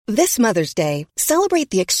This Mother's Day, celebrate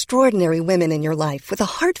the extraordinary women in your life with a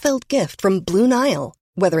heartfelt gift from Blue Nile.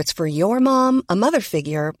 Whether it's for your mom, a mother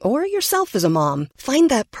figure, or yourself as a mom, find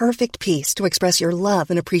that perfect piece to express your love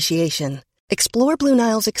and appreciation. Explore Blue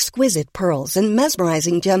Nile's exquisite pearls and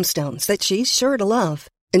mesmerizing gemstones that she's sure to love.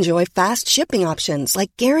 Enjoy fast shipping options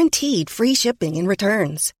like guaranteed free shipping and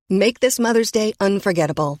returns. Make this Mother's Day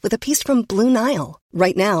unforgettable with a piece from Blue Nile.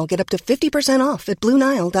 Right now, get up to 50% off at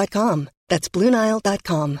BlueNile.com. That's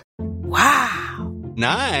BlueNile.com. Wow.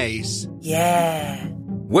 Nice. Yeah.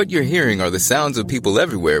 What you're hearing are the sounds of people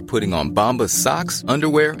everywhere putting on Bombas socks,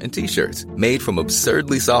 underwear, and T-shirts made from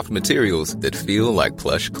absurdly soft materials that feel like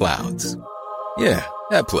plush clouds. Yeah,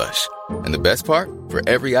 that plush. And the best part? For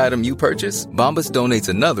every item you purchase, Bombas donates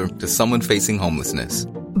another to someone facing homelessness.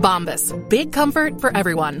 Bombas. Big comfort for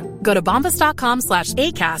everyone. Go to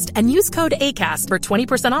bombas.com/ACAST and use code ACAST for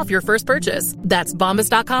 20% off your first purchase. That's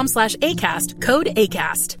bombas.com/ACAST. Code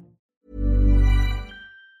ACAST.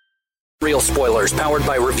 Real spoilers powered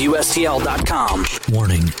by ReviewSTL.com.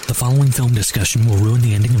 Warning, the following film discussion will ruin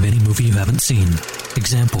the ending of any movie you haven't seen.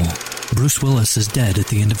 Example, Bruce Willis is dead at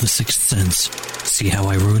the end of The Sixth Sense. See how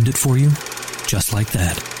I ruined it for you? Just like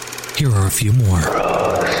that. Here are a few more.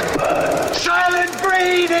 Silent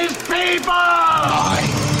breed is people! I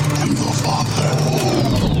am your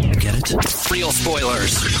father. Get it? Real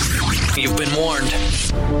spoilers. You've been warned.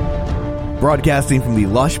 Broadcasting from the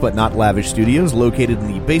lush but not lavish studios located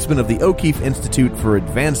in the basement of the O'Keefe Institute for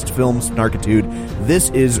Advanced Film Snarkitude, this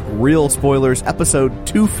is Real Spoilers, episode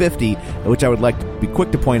 250, which I would like to be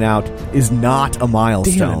quick to point out is not a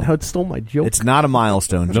milestone. Damn, it stole my joke. It's not a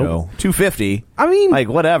milestone, Joe. 250. I mean, like,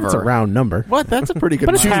 whatever. It's a round number. What? That's a pretty good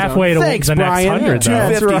But it's halfway to Thanks, the Brian. next 100, though.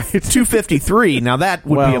 That's right. 253. Now, that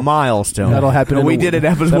would be a milestone. That'll happen. We did an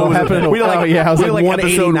episode. That'll happen. We did like, I was we did like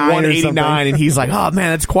episode 189 and he's like, oh,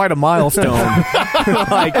 man, that's quite a milestone.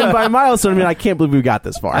 Like, and by milestone, I mean, I can't believe we got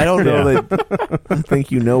this far. I don't know that. I think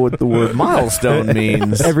you know what the word milestone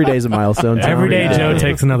means. Every day's a milestone. Every day Joe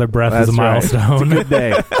takes another breath is a milestone. Right. It's a good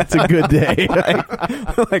day. It's a good day.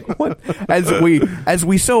 like what? As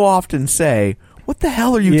we so often say, what the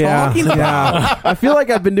hell are you talking about? Yeah. I feel like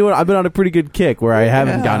I've been on a pretty good kick where I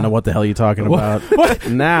haven't gotten to what the hell you're talking about. What?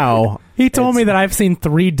 Now he told me that I've seen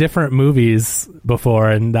 3 different movies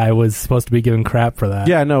before, and I was supposed to be given crap for that.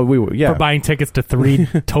 Yeah, no, we were. Yeah, for buying tickets to 3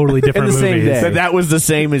 totally different in the movies. Same day. So that was the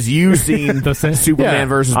same as you seeing Superman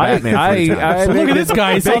versus Batman. Look at this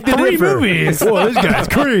guy. He saw 3 movies. Whoa, this guy's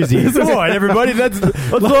crazy. Come on, everybody.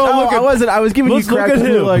 I was giving you crap because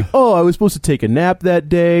you were like, oh, I was supposed to take a nap that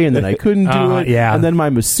day, and then I couldn't do it. Yeah. And then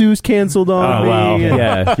my masseuse canceled on me. Well,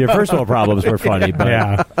 yeah. Your personal problems were funny, but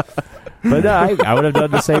yeah. But I would have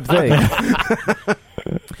done the same thing.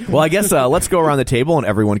 Well, I guess let's go around the table and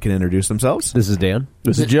everyone can introduce themselves. This is Dan.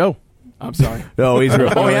 This is Joe. I'm sorry. No, he's. We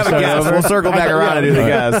have a guest. We'll circle back around and do the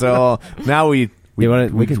guest. So now we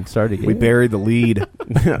can start again. We buried the lead.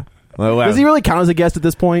 Does he really count as a guest at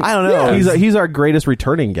this point? I don't know. Yeah. He's our greatest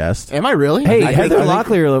returning guest. Am I really? Hey, Heather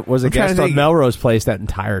Locklear was a guest on Melrose Place that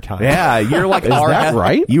entire time. Yeah, you're like Is that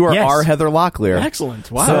right? You are our Heather Locklear. Excellent.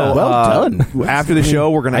 Wow. So, well done. After the show,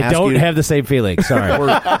 we're going to ask you... I don't have the same feeling. Sorry.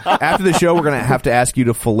 After the show, we're going to have to ask you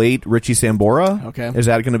to fillet Richie Sambora. Okay. Is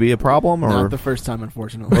that going to be a problem? Or? Not the first time,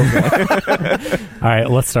 unfortunately. All right,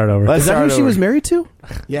 let's start over. Is that who she was married to?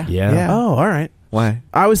 Yeah. Oh, all right. Why?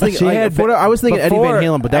 I was thinking Eddie Van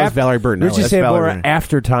Halen, but that was Valerie Bertinelli. Richie Sambora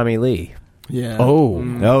after Tommy Lee. Yeah.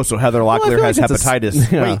 Oh, so Heather Locklear has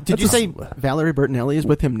hepatitis. Wait, did you say Valerie Bertinelli is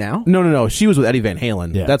with him now? No. She was with Eddie Van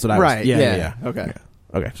Halen. Yeah. That's what I was. Right. Yeah. Okay.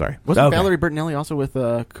 Sorry. Wasn't Valerie Bertinelli also with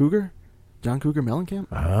Cougar? John Cougar Mellencamp?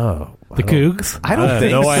 Oh. The Cougs? I don't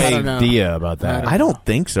think no so. idea about that. I don't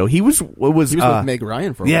think so. He was with Meg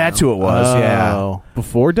Ryan for a while. Yeah, that's who it was. Yeah.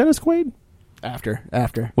 Before Dennis Quaid? After.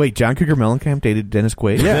 Wait, John Cougar Mellencamp dated Dennis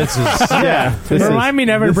Quaid? Yeah. Remind me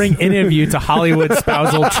never to bring any of you to Hollywood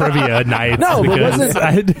spousal trivia nights. No, but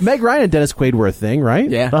wasn't Meg Ryan and Dennis Quaid were a thing, right?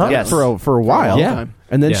 Yeah. Yes. For a while. Yeah.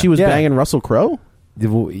 And then she was banging Russell Crowe?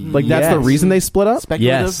 Like, that's the reason they split up?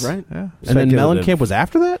 Speculative, right? Yeah. And then Mellencamp was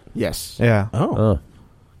after that? Yes. Yeah. Oh.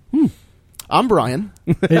 I'm Brian.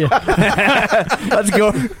 Let's go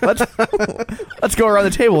around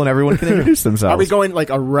the table and everyone can introduce themselves. Are we going like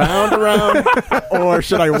around, or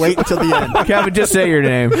should I wait until the end? Kevin, just say your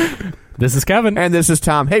name. This is Kevin. And this is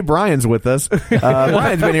Tom. Hey, Brian's with us.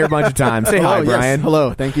 Brian's been here a bunch of times. Say hi, Brian. Yes.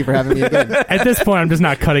 Hello. Thank you for having me again. At this point, I'm just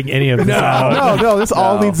not cutting any of this out. No, this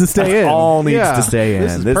all needs to stay in. All needs to stay in.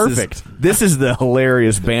 This is perfect. This is the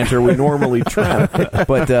hilarious banter we normally trim,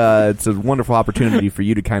 but it's a wonderful opportunity for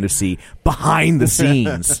you to kind of see behind the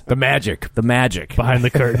scenes. The magic. Behind the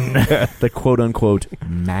curtain. The quote-unquote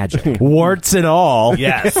magic. Warts and all.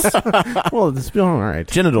 Yes. Well, it's all right.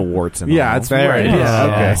 Genital warts and all. Yeah, it's There right. it is. Yeah,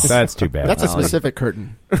 okay. Yes. That's too bad. That's a specific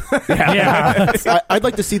curtain. Yeah. I'd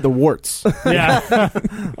like to see the warts. Yeah.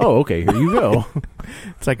 Oh, okay. Here you go.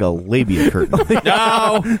 It's like a labia curtain.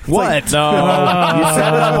 No. What? No. You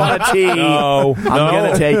set it up on a tee. No. I'm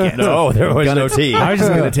going to take it. No, there was no tea. I was just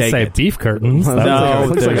going gonna to take say it. beef curtains. No,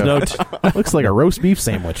 Looks there's like no. Looks like a roast beef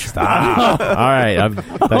sandwich. Stop. All right.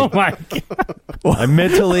 Oh my God. I'm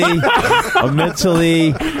mentally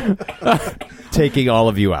taking all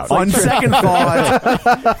of you out. On second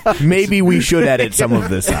thought, maybe we should edit some of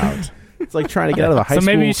this out. It's like trying to get out of a high So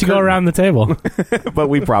school. maybe you should go curtain. around the table. But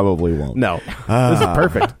we probably won't. No, this is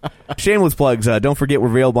perfect. Shameless plugs. Don't forget we're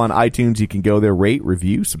available on iTunes. You can go there, rate,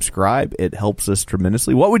 review, subscribe. It helps us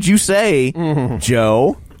tremendously. What would you say,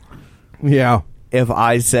 Joe, Yeah, if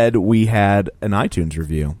I said we had an iTunes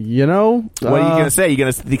review? you know What are you going to say? You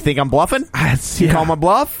going to think I'm bluffing? You call my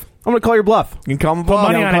bluff? I'm going to call your bluff. You can call my Put bluff.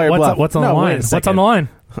 money don't on call it. your bluff. What's on the No, wait line? a What's second. on the line?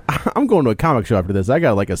 I'm going to a comic show after this. I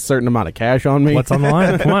got like a certain amount of cash on me. What's on the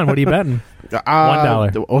line? Come on. What are you betting?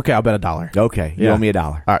 $1. Okay, I'll bet $1. Okay, you Yeah. owe me $1.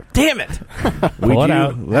 All right. Damn it. We Pull it do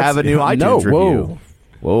out. have a new iTunes No, review. whoa.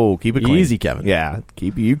 Whoa, keep it clean. Easy, Kevin. Yeah,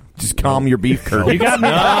 just calm your beef curtain. You got me.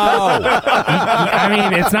 I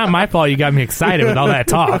mean, it's not my fault you got me excited with all that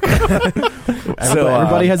talk. So,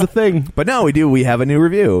 Everybody has a thing. But no, we do. We have a new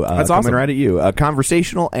review. That's coming awesome. right at you.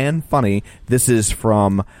 Conversational and funny. This is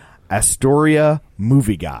from Astoria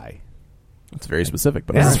Movie Guy. It's very specific,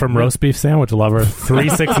 but This is from Roast Beef Sandwich Lover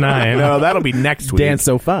 369. No, that'll be next week. Dan's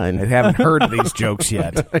so fun. I haven't heard of these jokes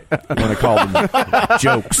yet. I'm going to call them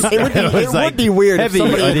jokes. It would be weird if heavy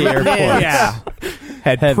somebody on the air quotes. Yeah.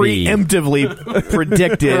 Had Heavy. preemptively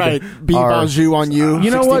predicted. right, beef au jus on you. You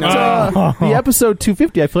know what? 69. The episode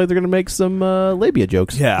 250, I feel like they're going to make some labia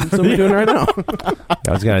jokes. Yeah. That's what we're doing right now.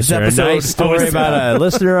 I was going to share a episode nice story always- about a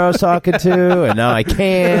listener I was talking to, and now I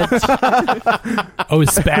can't. Oh,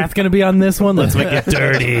 is Spath going to be on this one? Let's make it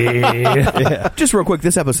dirty. Just real quick,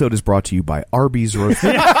 this episode is brought to you by Arby's Roast. Do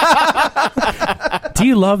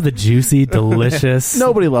you love the juicy, delicious?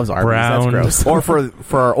 Nobody loves Arby's. Brown. That's gross. Or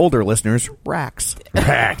for our older listeners, Rax.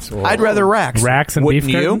 Rax. I'd rather Rax. Rax and Wouldn't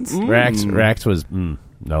beef you? curtains? Rax was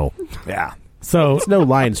no. Yeah. So, It's no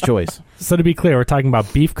lion's choice. so to be clear, we're talking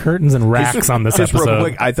about beef curtains and racks on this Just real episode.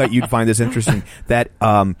 quick, I thought you'd find this interesting that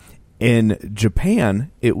in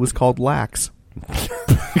Japan it was called lax.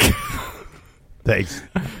 Thanks.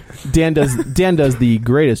 Dan does the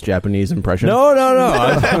greatest Japanese impression. No.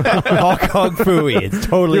 All kung fu. It's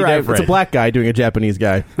totally You're right. different. It's a black guy doing a Japanese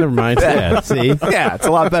guy. Never mind. Yeah, see? Yeah, it's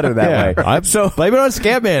a lot better that way. Blame it on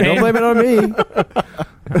Scatman. Don't blame it on me.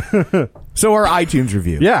 So our iTunes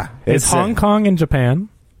review. Yeah. Is Hong Kong in Japan?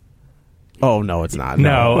 Oh, no, it's not.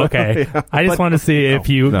 No, okay. I just want to see if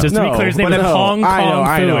you, just to be No, clear, his name but is no. Hong Kong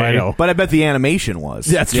I know. But I bet the animation was.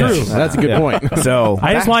 That's Yes. true. That's a good point. So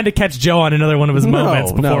I just wanted to catch Joe on another one of his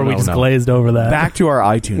moments before we just glazed over that. back to our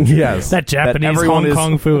iTunes. Yes. That Japanese everyone Hong is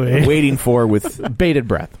Kong fooey. waiting for with Bated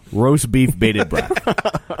breath. roast beef bated breath.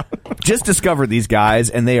 Just discovered these guys,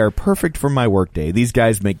 and they are perfect for my workday. These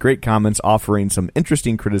guys make great comments, offering some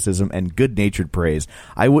interesting criticism and good-natured praise.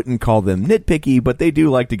 I wouldn't call them nitpicky, but they do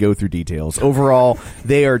like to go through details. Overall,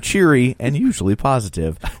 they are cheery and usually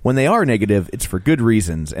positive. When they are negative, it's for good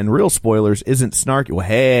reasons. And Real Spoilers isn't snarky. Well,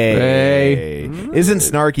 isn't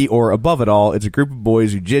snarky or above it all. It's a group of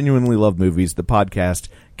boys who genuinely love movies. The podcast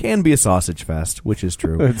can be a sausage fest, which is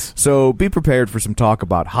true. So be prepared for some talk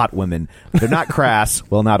about hot women. They're not crass.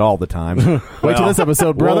 Well, not all the time. Wait till this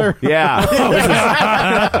episode, brother. Whoa,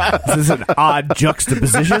 yeah. This is an odd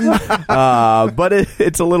juxtaposition. But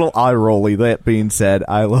it's a little eye-rolly. That being said,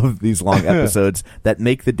 I love these long episodes that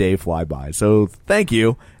make the day fly by. So thank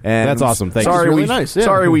you. And That's awesome. Thank you. sorry It's really we, nice, yeah.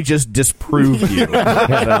 Sorry we just disproved you.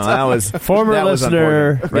 That was Former was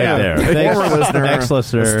listener unfortunate. right there. Thanks. Former listener.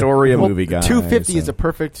 Ex-listener. Astoria movie guy. 250 is So. a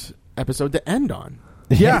perfect episode to end on.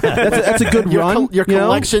 Yeah, that's a good run. Your you know?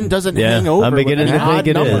 collection doesn't Yeah, hang over. I'm beginning with to an think odd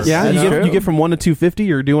it number. is. Yeah, That's you get from 1 to 250.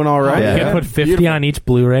 You're doing all right. Yeah. You can put 50 Beautiful. on each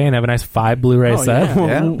Blu-ray and have a nice 5 Blu-ray set. yeah.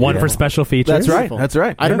 Yeah. One for special features. That's right. That's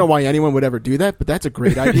right. I don't know why anyone would ever do that, but that's a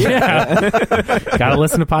great idea. Yeah. Gotta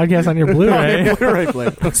listen to podcasts on your Blu-ray. Right,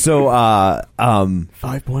 Blake. So,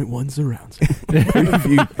 5.1 surrounds.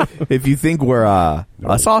 if you think we're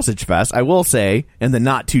Sausage Fest. I will say, in the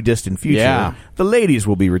not too distant future, the ladies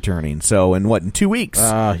will be returning. So, in 2 weeks?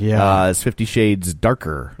 It's 50 Shades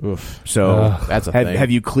Darker. Oof. So, that's a thing.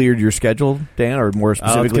 Have you cleared your schedule, Dan, or more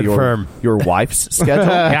specifically your wife's schedule?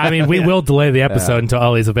 Yeah, I mean, we will delay the episode until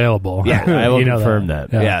Ellie's available. Yeah, I will confirm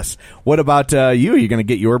that. Yeah. Yes. What about you? Are you going to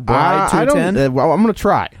get your bride to attend? Well, I'm going to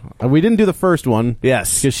try. We didn't do the first one.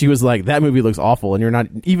 Yes. Because she was like, that movie looks awful, and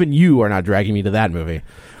you are not dragging me to that movie.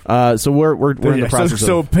 So we're in the process.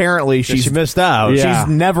 So apparently she missed out. Yeah.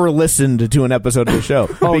 She's never listened to an episode of the show.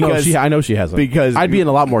 I know she hasn't. Because I'd be in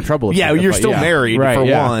a lot more trouble. You're still married for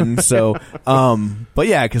one. So, but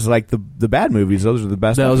because like the bad movies, those are the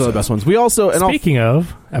best. Those are the best ones. We also speaking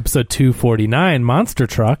of episode 249, Monster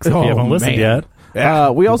Trucks. If you haven't listened yet,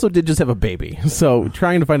 we also did just have a baby. So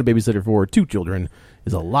trying to find a babysitter for 2 children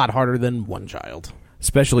is a lot harder than 1 child.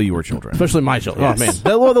 Especially your children. Especially my children. Yes. Oh,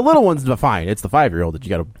 man. The little one's fine. It's the 5-year-old that you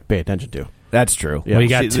got to pay attention to. That's true. Yeah. Well, you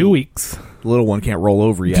got 2 weeks. The little one can't roll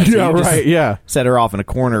over yet. So set her off in a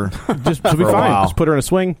corner. She'll be fine. Just put her in a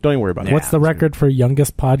swing. Don't even worry about it. What's the record for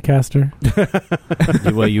youngest podcaster?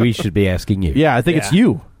 Well, we should be asking you. Yeah, I think it's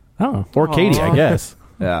you. Oh. Or Katie, I guess.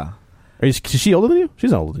 Yeah. Is she older than you? She's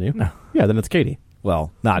not older than you. No. Yeah, then it's Katie.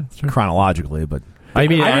 Well, not chronologically, but... I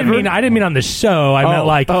didn't mean on the show. I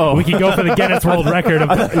meant we could go for the Guinness World Record.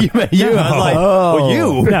 You meant you. I was like,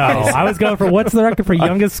 you. No, I was going for what's the record for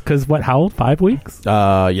youngest? Because how old? 5 weeks?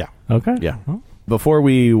 Yeah. Okay. Yeah. Well, before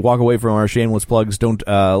we walk away from our shameless plugs,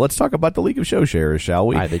 let's talk about the League of Show Sharers, shall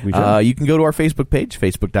we? I think we should. You can go to our Facebook page,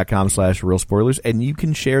 facebook.com/realspoilers, and you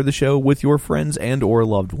can share the show with your friends and or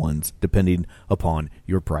loved ones, depending upon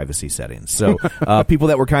your privacy settings. So, people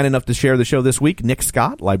that were kind enough to share the show this week: Nick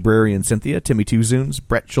Scott, Librarian Cynthia, Timmy Tuzoons,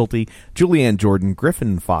 Brett Schulte, Julianne Jordan,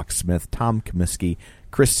 Griffin Fox Smith, Tom Comiskey,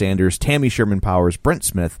 Chris Sanders, Tammy Sherman Powers, Brent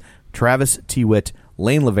Smith, Travis Tewitt,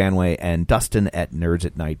 Lane Levanway, and Dustin at Nerds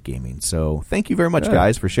at Night Gaming. So thank you very much,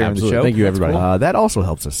 guys, for sharing the show. Thank you, everybody. That also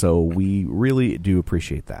helps us, so we really do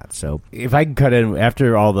appreciate that. So if I can cut in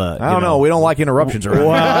after all the... I don't know. We don't like interruptions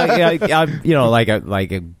around here.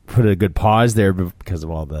 I put a good pause there because of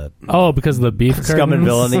all the... Oh, because of the beef scum and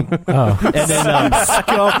villainy. Oh. And then...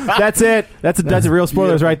 scum. That's it. That's real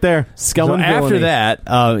spoilers right there. Scum and villainy. After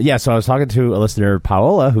that, so I was talking to a listener,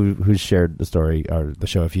 Paola, who shared the story or the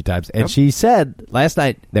show a few times, and she said last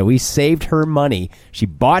night that we saved her money. She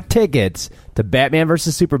bought tickets to Batman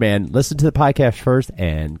versus Superman, listened to the podcast first,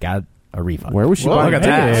 and got a refund. Where was she buying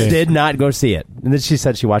that? Did not go see it. And then she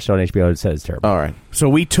said she watched it on HBO and said it's terrible. All right. So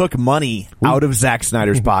we took money out of Zack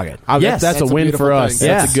Snyder's pocket. Yes, that's a win for us.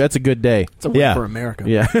 Yes. That's a good day. It's a win for America.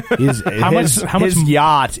 Yeah. His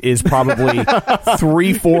yacht is probably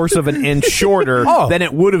 3/4 of an inch shorter than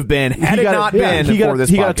it would have been had it not been for this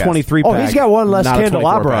podcast. He got a 23 pack. Oh, he's got one less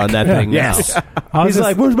candelabra on that thing. Yes. He's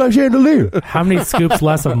like, where's my chandelier? How many scoops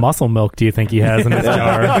less of muscle milk do you think he has in his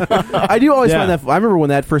jar? I do always find that... I remember when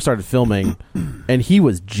that first started filming, and he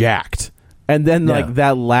was jacked. And then,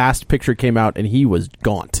 that last picture came out, and he was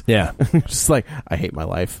gaunt. Yeah. Just like, I hate my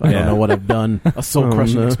life. I don't know what I've done. A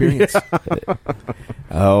soul-crushing experience.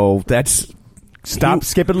 That's... Stop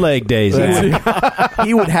skipping leg days.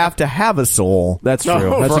 He would have to have a soul. That's true.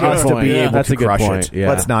 That's for us to be able to crush it. Yeah.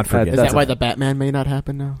 Let's not forget. Is that why the Batman may not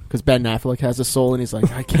happen now? Because Ben Affleck has a soul, and he's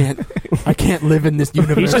like, I can't live in this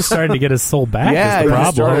universe. He's just starting to get his soul back. Yeah, is the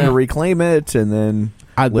he's starting to problem. reclaim it, and then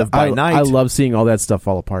live by night. I love seeing all that stuff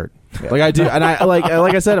fall apart. Like I do, and I like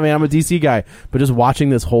I said. I mean, I'm a DC guy, but just watching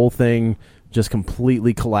this whole thing just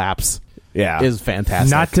completely collapse, is fantastic.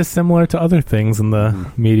 Not dissimilar to other things in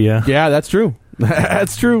the media. Yeah, that's true.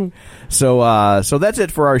 That's true. So that's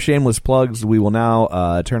it for our shameless plugs. We will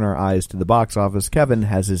now turn our eyes to the box office. Kevin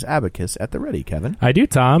has his abacus at the ready. Kevin, I do,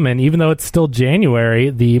 Tom. And even though it's still January,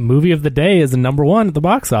 the movie of the day is the #1 at the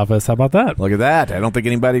box office. How about that? Look at that. I don't think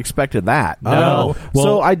anybody expected that. No. Well,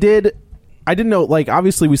 so I didn't know. Like,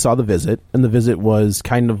 obviously, we saw The Visit, and The Visit was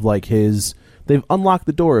kind of like they've unlocked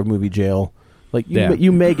the door of movie jail. Like,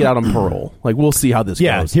 you may get out on parole. Like, we'll see how this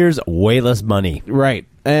goes. Here's way less money. Right.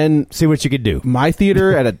 And see what you could do. My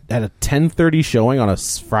theater at a 10:30 showing on a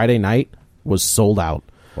Friday night was sold out.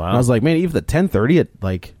 Wow. And I was like, man, even the 10:30 at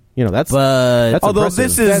that's although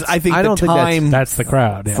impressive. this is I think the time that's the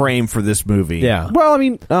crowd frame for this movie. Yeah. Well, I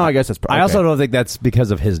mean, I guess that's. Okay. I also don't think that's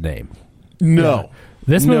because of his name. No.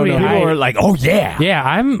 This movie, people are like, "Oh yeah, yeah."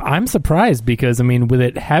 I'm surprised because I mean, with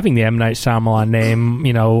it having the M. Night Shyamalan name,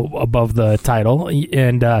 above the title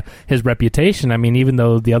and his reputation. I mean, even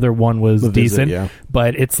though the other one was decent,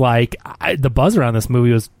 but it's like the buzz around this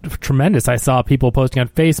movie was tremendous. I saw people posting on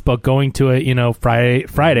Facebook, going to it,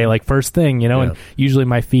 Friday, like first thing, and usually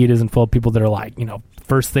my feed isn't full of people that are like,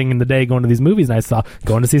 first thing in the day going to these movies, and I saw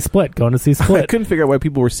going to see Split. I couldn't figure out why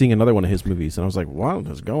people were seeing another one of his movies, and I was like, wow,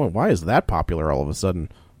 why is that popular all of a sudden?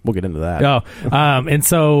 We'll get into that. And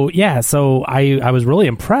so I was really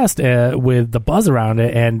impressed with the buzz around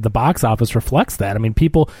it, and the box office reflects that. I mean,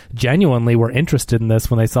 people genuinely were interested in this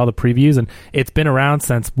when they saw the previews, and it's been around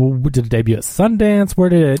since. Did it debut at Sundance? Where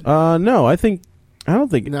did it? No, I don't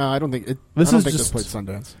think. No, I don't think it. This is just this played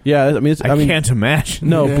Sundance. Yeah, I mean, I can't imagine.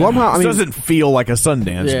 No, Yeah. Blumhouse. It doesn't feel like a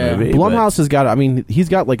Sundance movie. Blumhouse has got. I mean, he's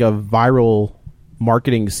got like a viral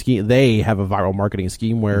marketing scheme. They have a viral marketing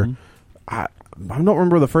scheme where I don't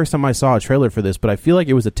remember the first time I saw a trailer for this, but I feel like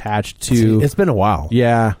it was attached to. It's been a while.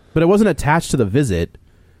 Yeah, but it wasn't attached to The Visit.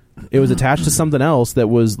 It was attached to something else that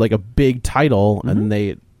was like a big title, and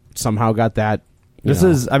they somehow got that. This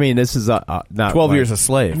is not 12 Years a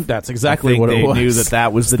Slave. That's exactly what it was. They knew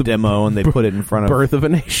that was the demo, and they put it in front of Birth of a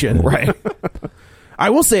Nation. Right.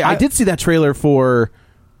 I will say I did see that trailer for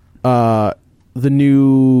the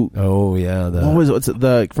new. Oh yeah, what was it? What's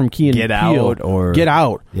the from Key and Get Peele. Out or Get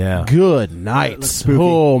Out? Yeah. Good night.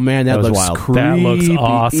 Oh man, that looks wild. creepy. That looks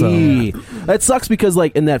awesome. That sucks because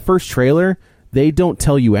like in that first trailer, they don't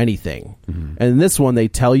tell you anything, and in this one they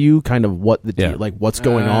tell you kind of what like what's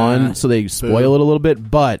going on, so they spoil it a little bit.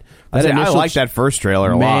 But I like that first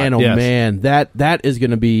trailer a man, lot. Oh man, that is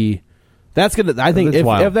going to be. That's gonna. I think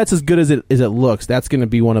if that's as good as it looks, that's going to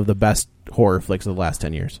be one of the best horror flicks of the last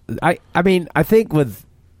 10 years. I mean, I think with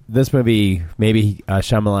this movie, maybe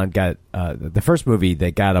Shyamalan got the first movie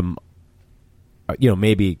that got him,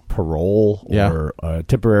 maybe parole or a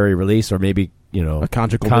temporary release, or maybe a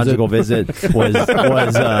conjugal visit was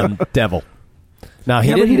Devil. Now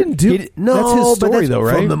he didn't do. That's his story, though,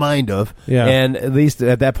 right? From the mind of, yeah. And at least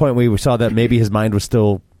at that point, we saw that maybe his mind was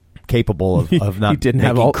still capable of not. He didn't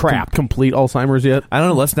have complete Alzheimer's yet. I don't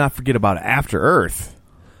know. Let's not forget about After Earth.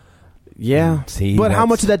 Yeah, see, but how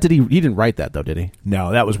much of that did he didn't write that though? Did he?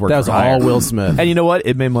 No, that was work. That was for hire. all Will Smith. And you know what?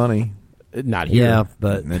 It made money. Not here. Yeah,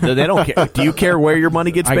 but they don't care. Do you care where your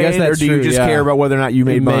money gets I paid, guess that's or do you true, just yeah. care about whether or not you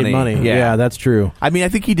made money? Yeah, that's true. I mean, I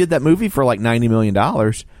think he did that movie for like $90 million.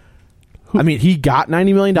 I mean, he got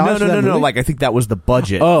 $90 million. No. Like I think that was the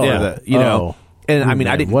budget. Oh, for the, know. And I mean,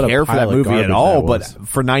 I didn't care for that movie at all. But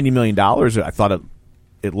for $90 million, I thought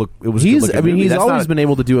it looked. It was. He's always been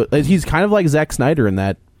able to do it. He's kind of like Zack Snyder in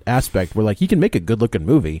that aspect, where like he can make a good looking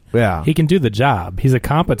movie. Yeah, he can do the job. He's a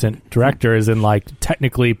competent director, as in like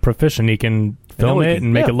technically proficient. He can film it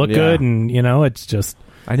and make it look good, and it's just.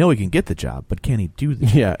 I know he can get the job, but can he do the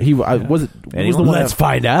job? Yeah, he was it. Was the one let's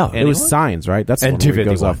find out. It was Signs, right? That's the one where it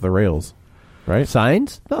goes off the rails, right?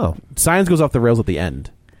 Signs? No, Signs goes off the rails at the end.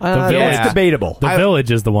 It's debatable. The Village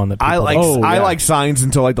is the one that people I like Signs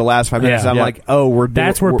until like the last 5 minutes. I'm like,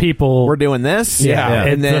 that's where people we're doing this. Yeah.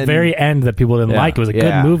 And then the very end that people didn't like. It was a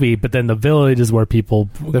good movie, but then The Village is where people.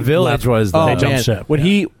 The Village was they jumped ship.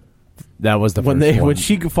 When that was the first one. When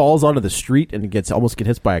she falls onto the street and almost get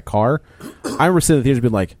hit by a car, I remember sitting in the theater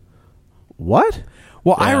being like, "What?"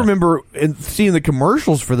 Well, I remember seeing the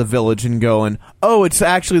commercials for The Village and going, "Oh, it's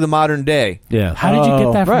actually the modern day." Yeah. How did you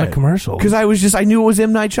get that from the commercial? Because I knew it was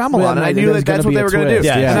M. Night Shyamalan, and I knew that's what they were going to do.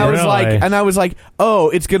 Yeah. And I was like, "Oh,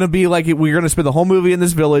 it's going to be like we're going to spend the whole movie in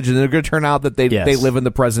this village, and they're going to turn out that they live in the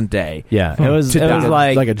present day." Yeah, it was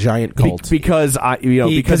like a giant cult because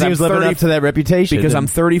because he was living up to that reputation. Because I'm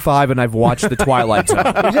 35 and I've watched The Twilight Zone.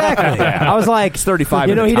 Exactly. I was like, it's 35.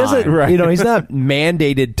 He doesn't. Right. He's not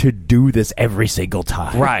mandated to do this every single time.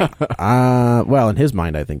 Right. Well, in his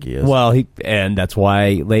mind, I think he is. Well, and that's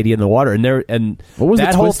why Lady in the Water and what was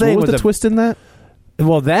that the whole twist? thing What was the twist in that?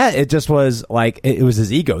 Well, it just was like it was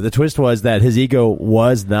his ego. The twist was that his ego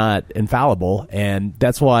was not infallible, and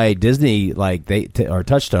that's why Disney, or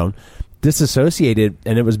Touchstone, disassociated,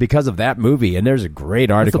 and it was because of that movie. And there's a great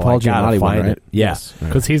article. That's the Paul Giamatti one, right? Yeah,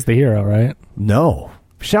 because he's the hero, right? No.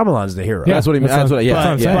 Shyamalan's the hero. Yeah, that's what he meant.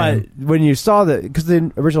 But when you saw because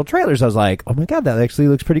the original trailers, I was like, oh my God, that actually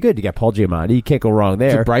looks pretty good. You got Paul Giamatti. You can't go wrong there.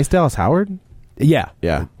 Is it Bryce Dallas Howard? Yeah.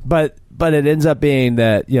 Yeah. But it ends up being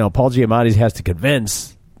that, Paul Giamatti has to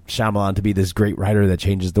convince Shyamalan to be this great writer that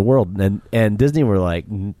changes the world. And Disney were like,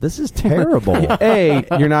 this is terrible. Hey,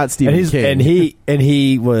 you're not Stephen King. And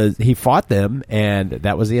he fought them, and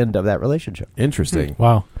that was the end of that relationship. Interesting.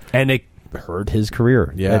 Wow. And it hurt his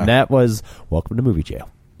career. Yeah. And that was Welcome to Movie Jail.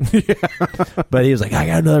 But he was like, I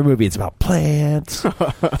got another movie. It's about plants.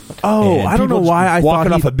 I don't know why I thought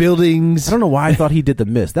walking off of buildings. I don't know why I thought he did The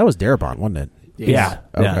Mist. That was Darabont, wasn't it? Yeah.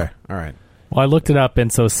 Okay. Yeah. All right. Well, I looked it up,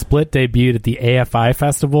 and so Split debuted at the AFI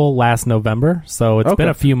Festival last November, so it's been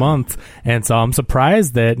a few months, and so I'm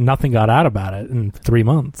surprised that nothing got out about it in 3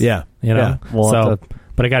 months. Yeah. We'll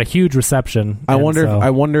but it got a huge reception. I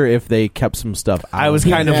wonder if they kept some stuff out. I was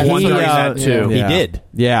kind of wondering that too. Yeah. He did.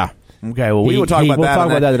 Yeah. Okay, well, we'll talk about we'll talk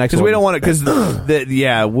about that in the next one. Because we don't want to,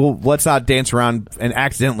 because, let's not dance around and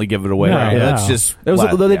accidentally give it away. No, right? yeah. Let's just.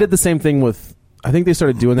 They did the same thing with, I think they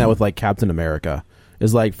started doing that with like Captain America.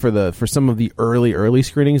 Is like for some of the early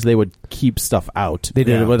screenings, they would keep stuff out. They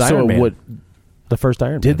did it with Iron Man. The first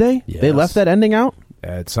Iron Man. Did they? Yes. They left that ending out?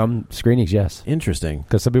 At some screenings, yes. Interesting.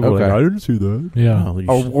 Because some people were like, I didn't see that. Yeah.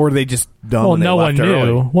 Or were they just dumb? Well, and no one knew.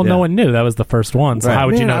 early? Well, no one knew that was the first one. So how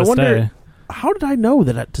would you know to stay? How did I know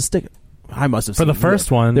that to stick? I must have for the first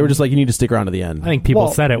one. They were just like, you need to stick around to the end. I think people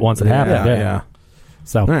said it once it happened. Yeah.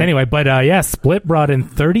 So anyway, but Split brought in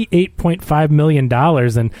 $38.5 million,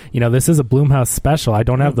 and this is a Blumhouse special. I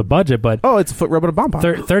don't have the budget, but it's a foot rub and a bomb pop.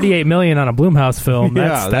 $38 million on a Blumhouse film.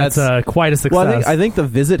 That's quite a success. Well, I think The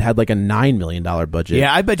Visit had like a $9 million budget.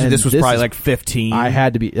 Yeah, I bet you this was probably like 15. I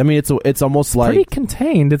had to be. I mean, it's almost like pretty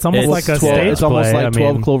contained. It's almost like a stage It's almost play. like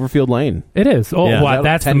 12 Cloverfield Lane. It is. Oh, yeah,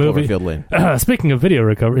 that's 10 the movie. Cloverfield Lane. Speaking of video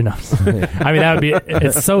recovery, no. I mean that would be.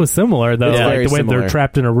 It's so similar though. Yeah, like the way they're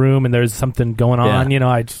trapped in a room and there's something going on.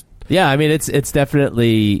 Yeah, I mean it's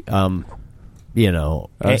definitely they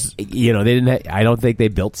didn't. I don't think they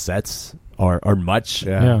built sets or much.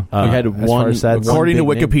 Yeah. We had one sets. According to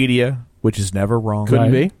Wikipedia, which is never wrong.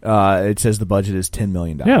 Couldn't be. It says the budget is $10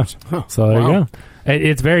 million. Yeah. So there you go.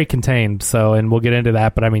 It's very contained. So, and we'll get into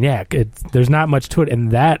that. But I mean, there's not much to it in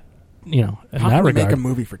that. In How that can regard, they make a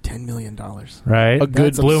movie for $10 million? Right? A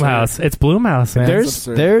good Blumhouse. It's Blumhouse, man. There's.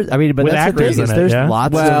 I mean, but with that's actors the thing, in it, there's yeah?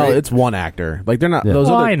 lots. Well, of it's one actor. Like they're not. Those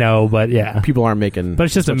Well, other I know, but yeah, people aren't making. But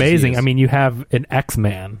it's just amazing. I mean, you have an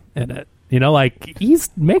X-Man in it. Like he's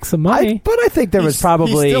makes some money. But I think there was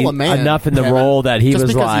probably he's still a man, enough in the Kevin. role that he Just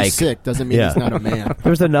was because like he's sick doesn't mean he's not a man. There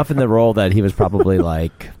was enough in the role that he was probably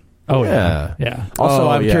like. Oh yeah. Also,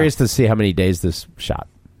 I'm curious to see how many days this shot.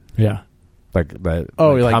 Yeah. Like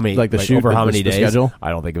how many, like the shoot over how many the days? schedule? I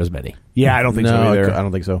don't think it was many. Yeah, I don't think so either. I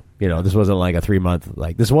don't think so. This wasn't like a 3-month.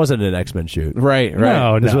 Like this wasn't an X-Men shoot. Right.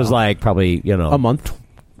 No, this was like probably a month.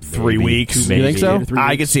 3 weeks. You think so?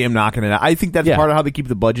 I can see him knocking it out. I think that's part of how they keep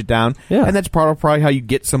the budget down. Yeah. And that's part of probably how you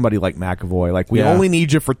get somebody like McAvoy. Like, we only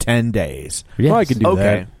need you for 10 days. Yes. Well, I could do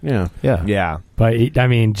that. Yeah. Yeah. But I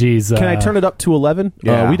mean, geez. Can I turn it up to 11?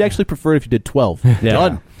 Yeah. We'd actually prefer if you did 12. Yeah.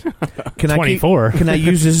 Done. Can 24. Can I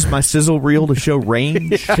use this as my sizzle reel to show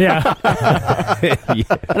range? Yeah.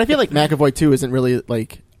 And I feel like McAvoy too isn't really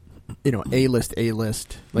like A-list.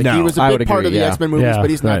 Like No, he was a I big would part agree, of the X-Men movies, Yeah, but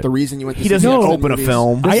he's not right. the reason you went to He see doesn't the X-Men open a movies.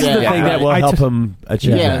 film. This is the Yeah. thing that will I help t- him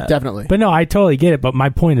achieve Yeah, that. definitely. But no, I totally get it. But my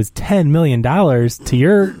point is $10 million. To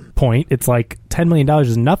your point, it's like $10 million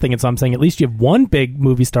is nothing. And so I'm saying at least you have one big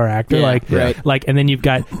movie star actor, Yeah, like, and then you've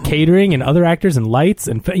got catering and other actors and lights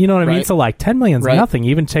and you know what I mean. Right. So like $10 million is Right. nothing.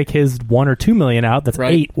 Even take his $1 or $2 million out, that's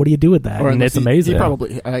Right. $8. What do you do with that? Or And unless it's amazing. He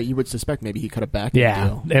probably, you would suspect maybe he cut it back.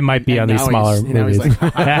 Yeah, it might be And on these now smaller he's- now movies. he's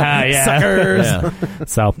like, yeah. suckers. Yeah.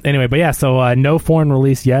 So anyway, but so no foreign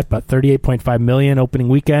release yet, but $38.5 million opening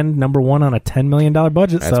weekend, number one on a $10 million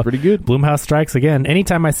budget. That's so pretty good. Blumhouse strikes again.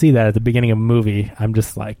 Anytime I see that at the beginning of a movie, I'm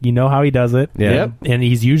just like, how he does it. Yeah. Yep. And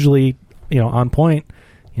he's usually on point.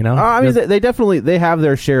 I mean, they definitely have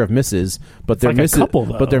their share of misses, but their like a misses, couple,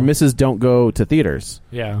 though. but their misses don't go to theaters.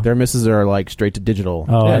 Yeah. Their misses are like straight to digital.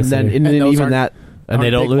 Oh, I and then see. and And then those even aren't- that. And they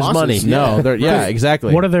don't big lose losses. money. No, they're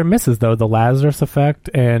exactly. What are their misses though? The Lazarus Effect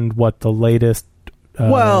and what the latest.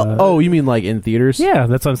 You mean like in theaters? Yeah,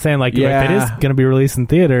 that's what I'm saying. Like, if it is going to be released in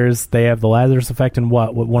theaters, they have the Lazarus Effect and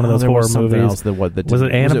what one of those there horror was something movies. else that Was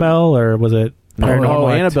it Annabelle or was it Paranormal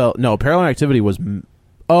Act- Annabelle. No, Paranormal Activity was.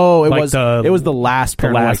 Oh, it Like was. the- It was the last the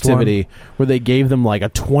Paranormal last Activity where they gave them like a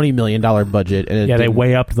 $20 million budget, and they didn't-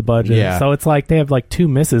 way upped the budget. Yeah. So it's like they have like two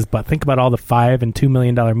misses, but think about all the $5 and $2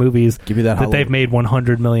 million movies Give me that that they've made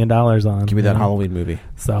 $100 million on. Give me that Halloween movie.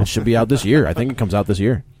 So It should be out this year. I think it comes out this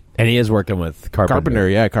year. And he is working with Carpenter.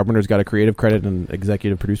 Yeah, Carpenter's got a creative credit and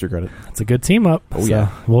executive producer credit. it's a good team up. Oh, So yeah.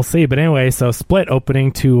 we'll see. But anyway, so Split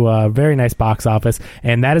opening to a very nice box office,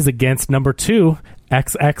 and that is against number 2,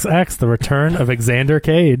 XXX, The Return of Xander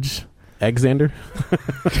Cage. Exander?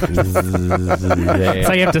 That's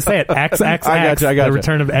how you have to say it. XXX, I gotcha. The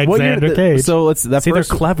Return of What year Xander did- Cage. So let's that See, first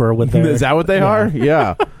they're clever with their... Is that what they are?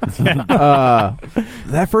 Yeah.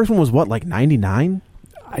 That first one was what, like 99?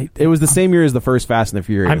 It was the same year as the first Fast and the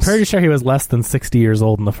Furious. I'm pretty sure he was less than 60 years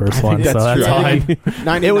old in the first one. that's so that's true. all I I... think-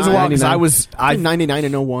 99, It was a long because I 99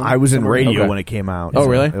 and 01. I was in somewhere. radio Okay. when it came out. Oh,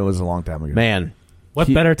 really? It was a long time ago. Man. What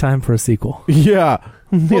better time for a sequel? Yeah.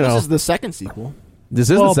 Well, this is the second sequel. This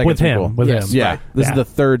is the second with sequel. him. With him. Yeah. Right. This is the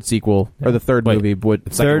third sequel, or the third movie.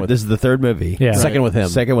 This is the third movie. Yeah. Second with him.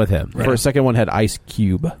 Second with him. The first second one had Ice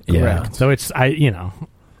Cube. Yeah. So it's, Now,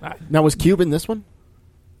 was Cube in this one?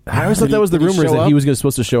 I always thought that was the Did he rumors show that up? he was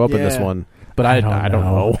supposed to show up in this Yeah. one. But I don't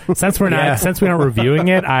know. Since we're not reviewing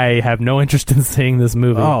it, I have no interest in seeing this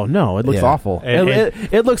movie. Oh, no. It looks awful.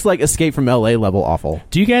 It looks like Escape from L.A. level awful.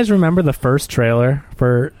 Do you guys remember the first trailer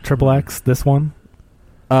for XXX, this one?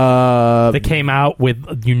 They came out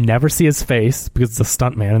with, you never see his face because it's a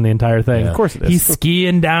stuntman in the entire thing. Of course it is. He's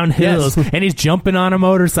skiing down hills and he's jumping on a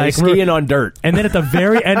motorcycle. He's skiing on dirt. And then at the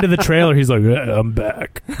very end of the trailer, he's like, I'm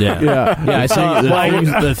back. Yeah. I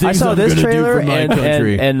saw this trailer and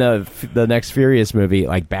the next Furious movie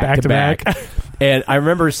like back to back. And I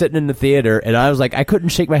remember sitting in the theater, and I was like, I couldn't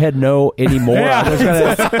shake my head no anymore. I was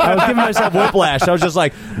giving myself whiplash. I was just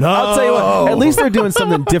like, no. I'll tell you what, at least they're doing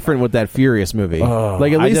something different with that Furious movie.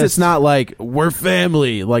 Like, at least it's not like, we're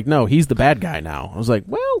family. Like, no, he's the bad guy now. I was like,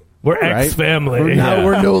 well, we're ex-family.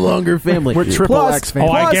 We're no longer family. We're triple X family.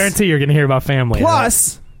 I guarantee you're going to hear about family.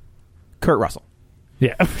 Plus, Kurt Russell.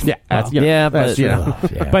 Yeah. But with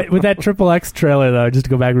that XXX trailer, though, just to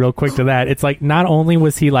go back real quick to that, it's like not only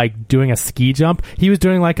was he like doing a ski jump, he was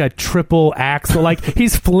doing like a triple axle, like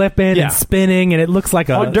he's flipping and spinning, and it looks like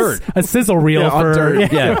a sizzle reel for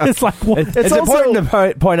dirt. Yeah. It's like it's important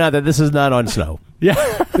to point out that this is not on snow. Yeah.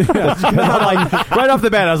 Like, right off the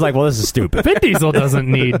bat, I was like, well, this is stupid. Vin Diesel doesn't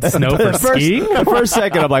need snow for skiing. The first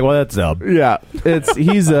second, I'm like, well, that's dumb. Yeah,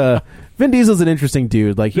 Vin Diesel's an interesting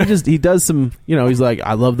dude. Like he does some, he's like,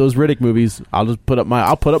 I love those Riddick movies. I'll put up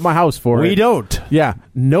my house for it. We don't. Yeah,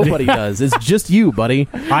 nobody does. It's just you, buddy.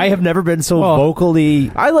 I have never been so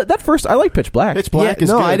vocally. I like Pitch Black. Pitch Black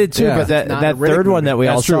is good. I did too. Yeah. But that third one that we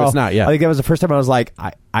all saw, it's not. Yeah, I think that was the first time I was like,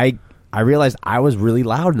 I realized I was really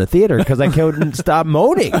loud in the theater because I couldn't stop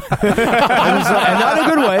moaning. I was and not in a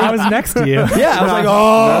good way. I was next to you. Yeah, I was like,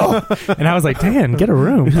 oh, and I was like, Dan, get a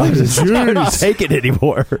room. I can't take it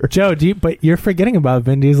anymore. Joe, but you're forgetting about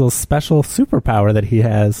Vin Diesel's special superpower that he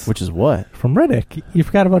has, which is what? From Riddick. You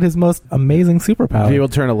forgot about his most amazing superpower. Be able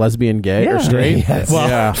to turn a lesbian gay or straight. Yes.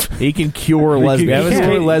 Well, he can cure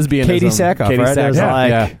lesbianism. Katie Sackhoff, right? Sackhoff.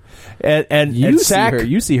 Yeah. And you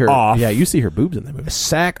see her off. Yeah, you see her boobs in the movie.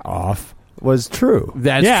 Sack off was true.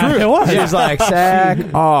 That's true. It was. She was like, sack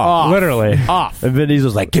off. Literally. Off. And Vin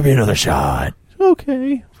Diesel's like, give me another shot.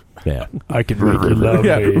 Okay. Yeah. I can make you love me.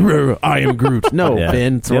 I am Groot. No,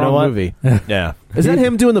 Vin, it's the wrong movie. Yeah. Is that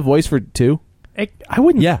him doing the voice for 2? I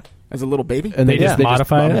wouldn't. Yeah. As a little baby? And they just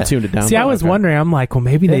modified it? Tuned it down. See, I was wondering, I'm like, well,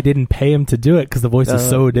 maybe they didn't pay him to do it because the voice is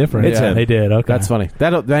so different. It's him. They did. Okay. That's funny.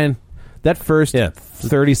 That first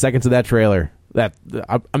 30 seconds of that trailer,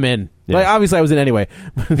 I'm in. Yeah. Like, obviously I was in anyway.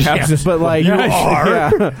 But like you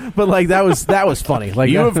are. But like that was funny.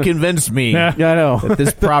 Like you have convinced me. Yeah, I know that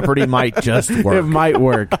this property might just work. It might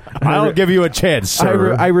work. I'll give you a chance,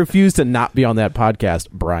 sir. I refuse to not be on that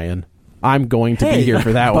podcast, Brian. I'm going to be here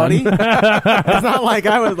for that buddy. one. It's not like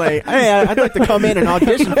I was like, hey, I'd like to come in and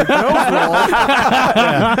audition for Joe's role.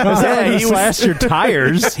 He slashed your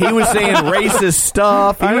tires. He was saying racist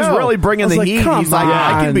stuff. He was really bringing the heat. He's like,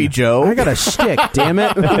 I can be Joe. I got a shtick, damn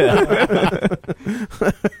it.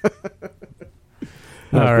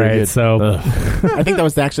 All right, so I think that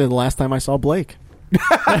was actually the last time I saw Blake.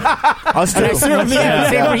 Us too. Same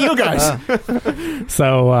for you guys.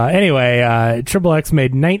 So anyway, XXX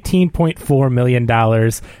made $19.4 million.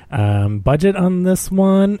 Budget on this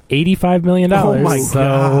one, $85 million. Oh my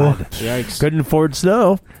god! Yikes. Couldn't afford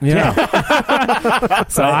snow. Yeah.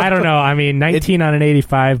 So I don't know. I mean, 19 on an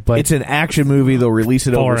 85, but It's an action movie. They'll release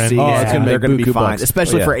it Foreign. overseas. Oh, it's gonna They're make going to be buku fine, bucks.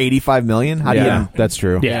 especially for $85 million. How do you? That's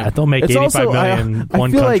true. yeah, they'll make It's 85 also, million I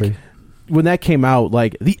one feel country. like when that came out,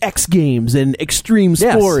 like the X Games and extreme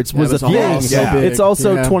sports was a was all thing. so big. It's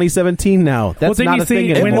also Yeah. 2017 now. That's didn't not you a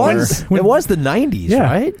thing see- anymore. It was the 90s, Yeah.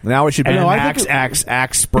 right? Now it should be I know, I axe, think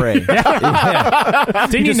axe spray.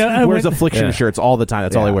 Didn't you know wears when, affliction shirts all the time.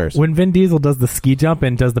 That's all he wears. when Vin Diesel does the ski jump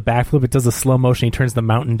and does the backflip, it does a slow motion. He turns the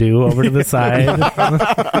Mountain Dew over to the side,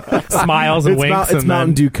 smiles and winks. It's and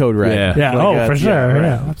Mountain then, Dew Code Red. Yeah. Yeah, Like, for sure. right.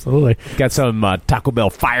 Yeah, absolutely. Got some Taco Bell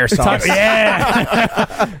fire sauce.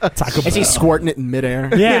 Yeah. Taco Is he Bell. squirting it in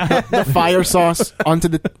midair? Yeah. The fire sauce onto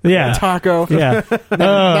the Yeah. taco. Yeah.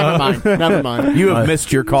 Never mind. Never mind. You have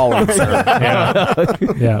missed your calling, sir.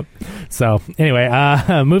 Yeah. So anyway,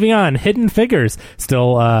 moving on. Hidden Figures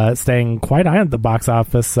still staying quite high at the box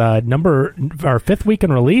office. Fifth week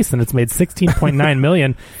in release, and it's made $16.9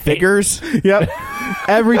 million. Figures? Yep.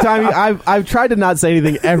 Every time I've tried to not say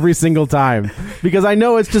anything every single time because I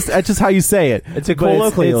know it's just how you say it. It's a But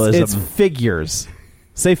colloquialism. It's figures.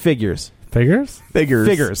 Say figures. Figures?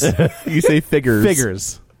 Figures. You say figures.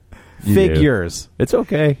 Figures. Figures. It's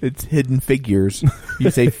okay. It's hidden figures. You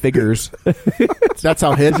say figures. That's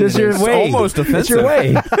how hidden It's your way. Almost offensive. It's your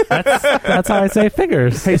way. That's how I say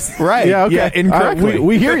figures. Right. Yeah, okay. Yeah, incorrectly.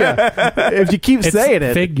 We hear you. If you keep saying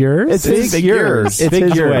it. Figures? It's figures. It's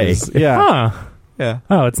his way. Yeah. Huh. Yeah.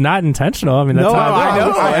 Oh, it's not intentional. I mean, that's No, how I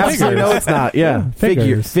know. I figures. absolutely know it's not. Yeah.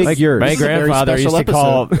 Figures. Figures. My grandfather very used to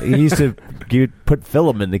special call. He used to put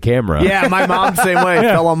film in the camera. Yeah, my mom's the same way.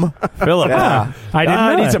 Film. Film. Yeah. I didn't know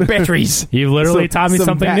I need that. some batteries. You literally taught me some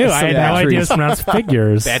something new. I had no batteries. idea it's pronounced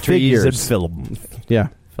figures. Batteries and film. Yeah.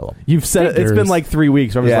 Film. You've said it's Figures. been like 3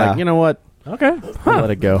 weeks. I was Yeah. like, you know what? Okay. I'll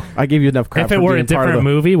let it go. I gave you enough crap. If it for were a being part of different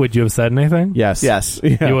the- movie, would you have said anything? Yes. Yes.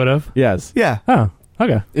 Yeah. You would have? Yes. Yeah. Oh,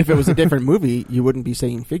 okay. If it was a different movie, you wouldn't be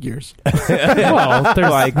saying figures. Well,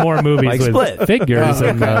 there's more movies like with Split. figures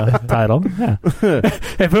in the title. Yeah.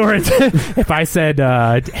 If I said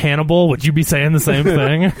Hannibal, would you be saying the same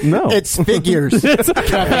thing? No. It's figures.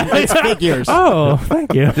 Kevin, it's figures. Oh,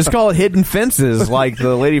 thank you. Just call it hidden fences, like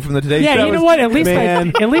the lady from the Today Yeah, Show. you know what? At least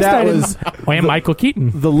Man, I that didn't. was And Michael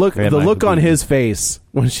Keaton. the look. Yeah, The Michael look on Keaton. his face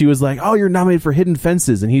when she was like, "Oh, you're nominated for Hidden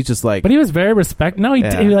Fences," and he's just like, But he was very No, he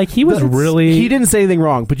Yeah. he was really. He didn't say anything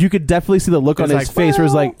wrong, but you could definitely see the look on It was his like, face where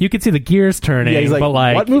it's like, you could see the gears turning. Yeah, he's like, but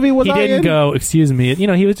like, what movie was he I didn't in? go. Excuse me.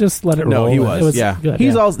 He was just let it roll. no, he It was. Yeah, good,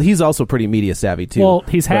 he's also pretty media savvy too. Well,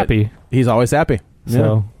 he's But happy. He's always happy.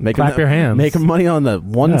 So, clap your hands. Making money on the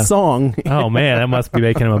one Yeah. song. Oh man, that must be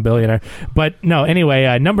making him a billionaire. But no,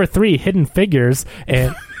 anyway, number 3, Hidden Figures,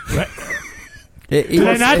 and did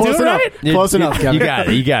I not do it right? Close enough, Kevin. You got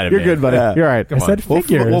it. You got it. You're man. good, buddy. You're all right. I said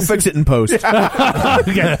figures. We'll fix it in post. It's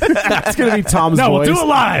going to be Tom's No, voice. we'll do it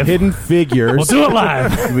live. Hidden Figures. We'll do it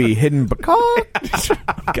live. It'll be hidden. All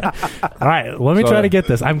right, let me try to get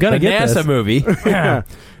this. I'm gonna The get NASA this. movie. Yeah.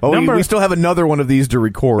 Oh, Number- we still have another one of these to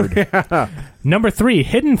record. Number 3,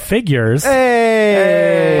 Hidden Figures.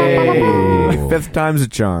 Hey! Fifth time's a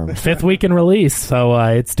charm. 5th week in release, so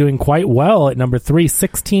it's doing quite well at number 3,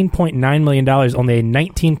 $16.9 million, only a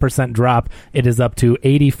 19% drop. It is up to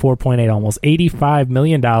 84.8, almost $85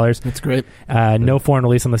 million. That's great. No foreign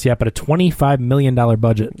release on this yet, but a $25 million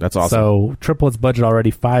budget. That's awesome. So triple its budget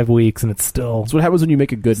already, 5 weeks, and it's still That's what happens when you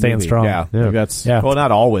make a good staying movie. strong. Yeah. That's Yeah. Well,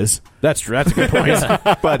 not always, that's true. That's a good point.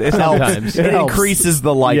 but it Sometimes. helps. It helps. increases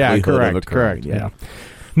the likelihood correct, of occurring. correct. Yeah.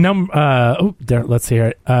 Let's see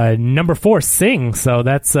here. Number 4, Sing. So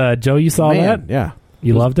that's Joe. You saw Man, that? yeah.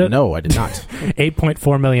 You loved it? No, I did not.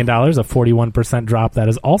 $8.4 million, a 41% drop. That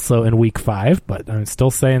is also in week 5, but I'm still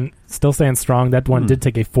staying strong. That one did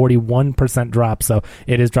take a 41% drop, so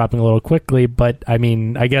it is dropping a little quickly. But I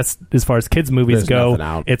mean, I guess as far as kids movies There's go, nothing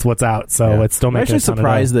out. it's what's out. So it's still I'm making. actually a ton of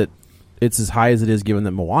surprised dough. that it's as high as it is, given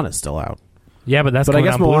that Moana's still out. Yeah, but that's But I coming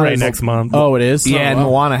guess on Blu-ray Moana's next month. Oh, it is. Yeah, and Oh,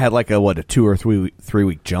 wow. Moana had like a 2 or 3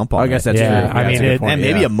 week jump on. I guess it. that's Yeah, true. I mean, that's a good it- point, and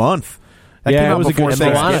maybe yeah. a month. That Yeah, came it out was a before good-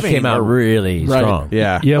 Moana Thanksgiving. came out really Right. strong.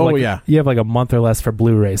 Yeah. You have yeah. You have like a month or less for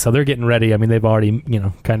Blu-ray, so they're getting ready. I mean, they've already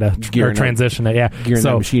kind of Gearing up. transitioned it. Yeah, Gearing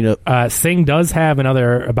that machine up. Sing does have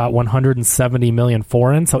another about 170 million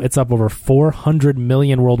foreign, so it's up over 400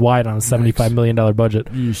 million worldwide on a $75 million budget.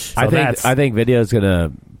 So I think video is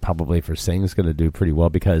gonna probably for Sing is gonna do pretty well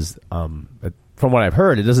because from what I've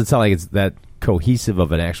heard, it doesn't sound like it's that cohesive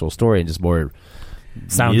of an actual story and just more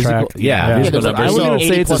soundtrack. musical. Yeah, musical there's numbers. I was gonna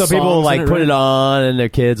say So 80+ people will songs like in it, put right? it on and their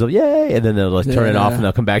kids will yay, and then they'll like, turn it Yeah. off and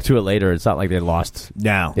they'll come back to it later. It's not like they lost.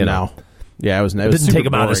 No. You know. Yeah, it was. It Didn't was super take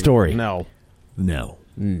 'em out of the boring. story. No. No.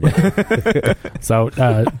 So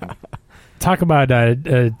talk about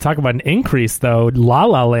an increase though. La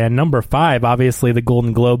La Land number 5. Obviously, the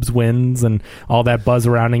Golden Globes wins and all that buzz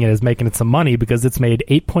surrounding it is making it some money because it's made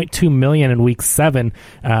 $8.2 million in week 7,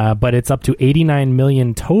 but it's up to $89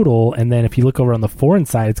 million total. And then if you look over on the foreign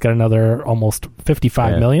side, it's got another almost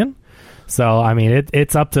 $55 million. So, I mean,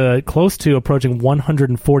 it's up to close to approaching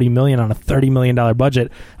 $140 million on a $30 million budget.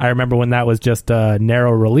 I remember when that was just a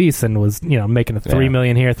narrow release and was, making a $3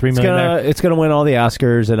 million here, $3 million there. It's going to win all the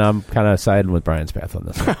Oscars, and I'm kind of siding with Brian's path on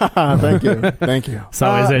this one. Thank you. Thank you.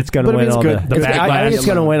 So it's going to win all the backlash. I think it's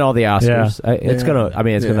going to win all the Oscars. Yeah. It's going to. I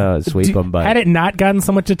mean, it's going to sweep them. But had it not gotten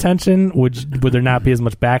so much attention, would there not be as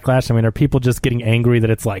much backlash? I mean, are people just getting angry that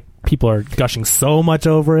it's like people are gushing so much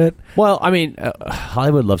over it? Well, I mean,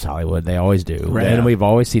 Hollywood loves Hollywood. They always do. Right. And we've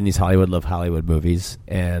always seen these Hollywood love Hollywood movies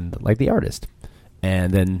and like The Artist.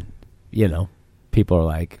 And then, people are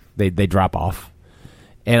like, they drop off.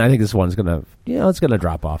 And I think this one's going to, it's going to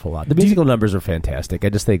drop off a lot. The musical numbers are fantastic. I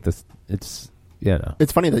just think it's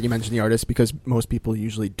It's funny that you mentioned the artist because most people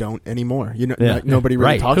usually don't anymore. Like, nobody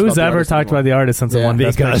really talks Who's about the ever artist talked anymore. about the artist since the one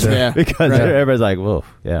Best Picture? Because everybody's like, whoa,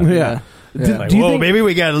 Yeah. Do you think maybe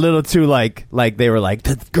we got a little too like they were like,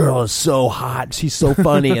 the girl is so hot, she's so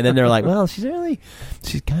funny, and then they're like, well, she's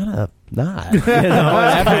kind of not. And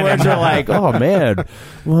afterwards they're like, oh man,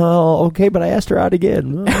 well, okay, but I asked her out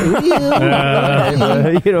again. I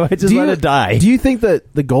just let it die. Do you think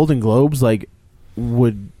that the Golden Globes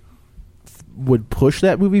would push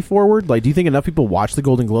that movie forward? Like, do you think enough people watch the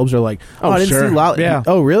Golden Globes are like, I didn't see La La Land.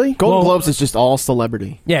 Oh, really? Golden Globes is just all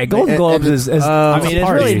celebrity. Yeah, Golden Globes is I mean, it's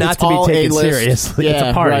really not to be taken seriously. It's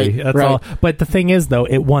a party. That's all. But the thing is, though,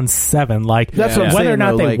 it won 7. Like, that's what I'm whether saying, or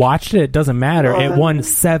not they like, watched it doesn't matter. It won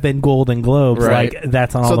 7 Golden Globes. Right. Like,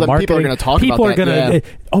 that's on So all the then marketing. people are going to talk People about are that. going to.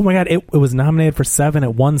 Oh my God! It was nominated for 7.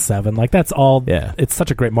 It won 7. Like, that's all. Yeah. It's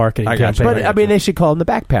such a great marketing campaign. But I mean, they should call them the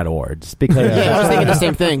Backpat Awards because I was thinking the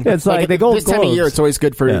same thing. It's like the Golden this time of Globes. year, it's always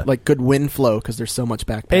good for like good wind flow because there's so much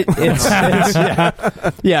backpack.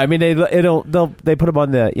 I mean, they put them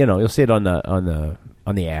on the you'll see it on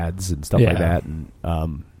the ads and stuff like that, and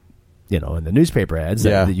in the newspaper ads.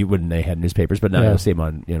 That you wouldn't. They had newspapers, but now you'll see them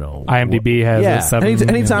on IMDb has a 7.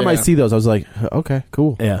 Anytime I see those, I was like, okay,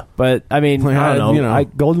 cool. Yeah, but I mean, I don't know.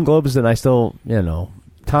 Golden Globes, and I still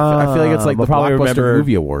Tom, I feel like it's like the probably Blockbuster remember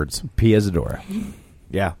Movie Awards. Pia Zadora.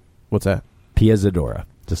 Yeah. What's that? Pia Zadora.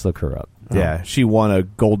 Just look her up. Yeah, she won a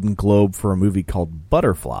Golden Globe for a movie called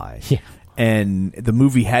Butterfly. Yeah. And the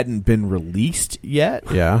movie hadn't been released yet.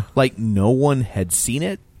 Yeah. Like, no one had seen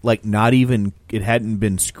it. Like, not even, it hadn't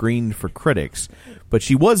been screened for critics. But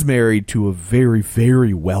she was married to a very,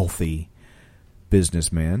 very wealthy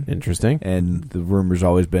businessman. Interesting. And the rumor's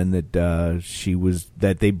always been that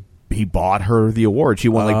he bought her the award. She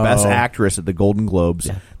won like Best Actress at the Golden Globes.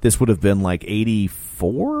 Yeah. This would have been like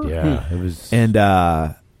 84. Yeah, it was.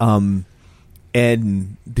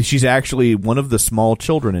 And she's actually one of the small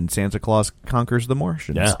children in Santa Claus Conquers the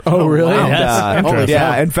Martians. Yeah. Oh, really? Wow.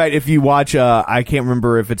 Yeah. In fact, if you watch, I can't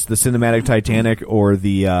remember if it's the cinematic Titanic or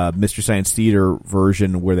the Mystery Science Theater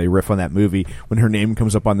version where they riff on that movie. When her name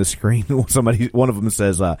comes up on the screen, one of them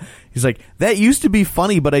says, he's like, "That used to be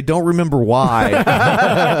funny, but I don't remember why."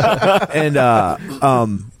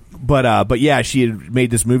 But yeah, she had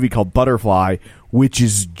made this movie called Butterfly, which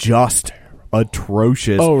is just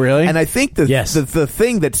atrocious. Oh, really? And I think the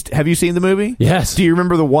thing that's, have you seen the movie? Yes. Do you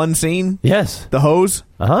remember the one scene? Yes. The hose?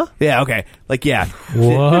 Uh-huh. Yeah, okay. Like, yeah.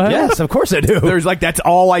 What? Yes, of course I do. There's like, that's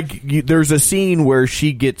all there's a scene where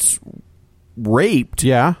she gets raped.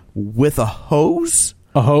 Yeah. With a hose.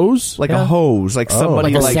 A hose? Like a hose. Like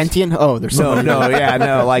somebody like a sentient? Oh, there's something. No.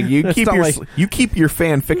 Like you keep your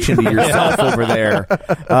fan fiction to yourself over there.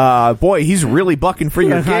 Boy, he's really bucking for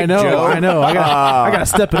your gig, Joe. I know. I gotta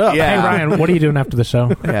step it up. Yeah. Hey Ryan, what are you doing after the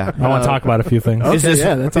show? Yeah. I want to talk about a few things. Is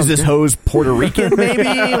this hose Puerto Rican? Maybe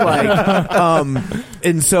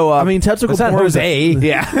and so I mean, Tetsuko that Jose?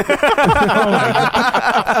 Yeah.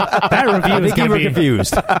 That review is going to be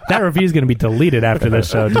confused. That review is going to be deleted after this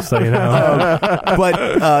show, just so you know.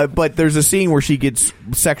 But there's a scene where she gets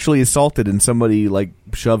sexually assaulted and somebody like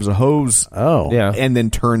shoves a hose. And then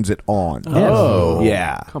turns it on. Oh,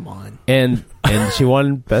 yeah. Come on. And she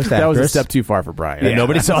won Best Actress. That was a step too far for Brian. And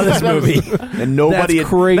nobody saw this movie. And nobody That's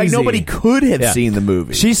crazy. Like, nobody could have seen the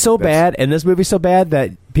movie. She's so bad, and this movie's so bad that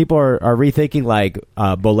people are rethinking like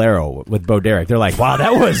Bolero with Bo Derek. They're like, wow,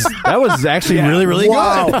 that was actually really, really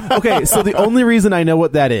good. Okay, so the only reason I know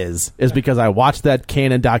what that is because I watched that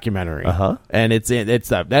Canon documentary. And that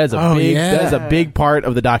is a big part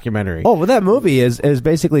of the documentary. Oh, well, that movie is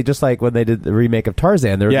basically just like when they did the remake of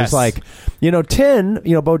Tarzan. They're just like, Tin,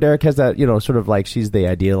 Bo Derek has that, sort of like she's the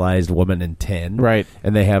idealized woman in Tin. Right.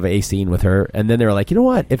 And they have a scene with her. And then they were like, you know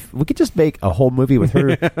what? If we could just make a whole movie with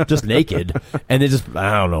her just naked. And they just,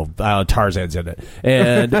 I don't know, Tarzan's in it.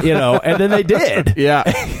 And, and then they did. Yeah.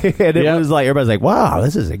 And it was like, everybody's like, wow,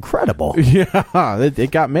 this is incredible. Yeah.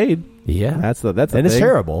 It got made. Yeah. That's and thing. it's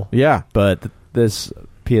terrible. Yeah. But this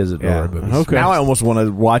Pia Zadora movie. Okay. Now I almost want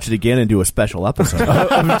to watch it again and do a special episode.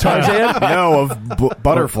 Of Tarzan? No, of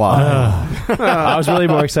Butterfly. I was really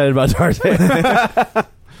more excited about Tarzan.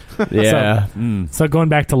 Yeah. So going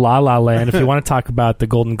back to La La Land, if you want to talk about the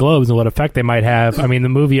Golden Globes and what effect they might have, I mean, the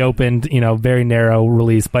movie opened, very narrow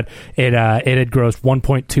release, but it had grossed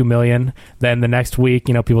 1.2 million. Then the next week,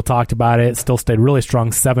 people talked about it. It still stayed really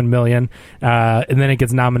strong, 7 million. And then it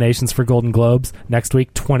gets nominations for Golden Globes. Next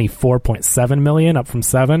week, 24.7 million, up from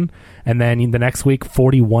 7. And then the next week,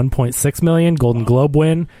 41.6 million, Golden Globe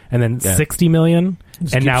win. And then 60 million.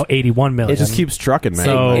 And now 81 million. It just keeps trucking, man.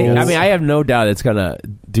 So, I mean, I have no doubt it's going to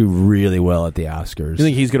do really well at the Oscars. You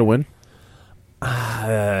think he's going to win?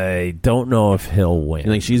 I don't know if he'll win.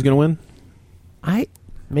 You think she's going to win?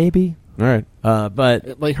 Maybe. All right.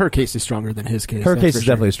 But like her case is stronger than his case. Her case is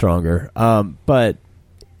definitely stronger. But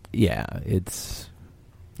yeah, it's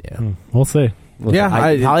we'll see.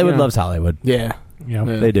 Hollywood loves Hollywood. Yeah.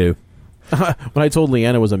 They do. When I told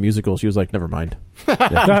Leanna it was a musical, she was like, "Never mind."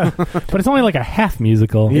 But it's only like a half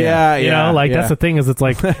musical. Yeah, you know, like that's the thing is, it's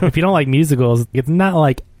like if you don't like musicals, it's not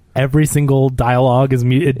like every single dialogue is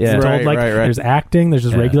told. Like there's acting, there's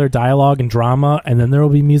just regular dialogue and drama, and then there will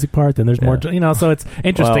be music part. Then there's more. You know, so it's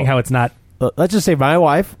interesting how it's not. Let's just say my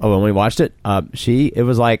wife, when we watched it, it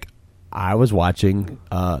was like I was watching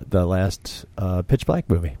the last Pitch Black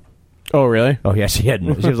movie. Oh, really? Oh, yeah, she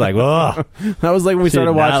was like, "Ugh." That was like when we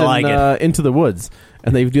started watching Into the Woods,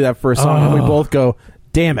 and they do that first song, and we both go,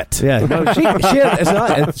 "Damn it!" Yeah, no,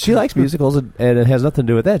 she likes musicals, and it has nothing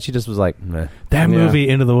to do with that. She just was like, meh. That movie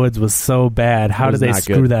Into the Woods was so bad. How did they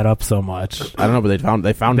screw that up so much? I don't know, but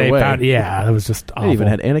they found a way. It was just awful. They even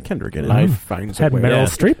had Anna Kendrick in it. Life finds a way. Had Meryl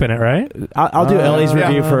Streep in it, right? I'll do Ellie's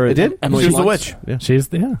review for it. Did Emily She's the witch? Yeah. She's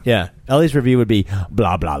yeah. Ellie's review would be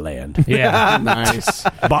blah blah land. Yeah, nice.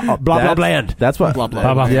 Blah blah bland. That's what. Blah,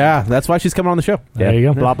 blah, blah. Yeah, that's why she's coming on the show. There you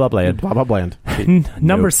go. Blah blah bland. Blah blah bland.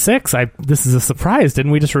 Number 6. This is a surprise.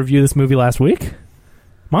 Didn't we just review this movie last week?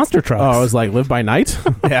 Monster Trucks. Oh, I was like, Live by Night?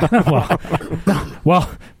 Yeah. well,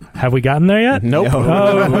 have we gotten there yet? Nope. So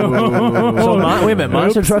wait a minute,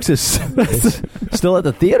 Monster Trucks is still at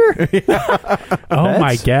the theater? Oh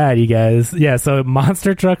my God, you guys. Yeah, so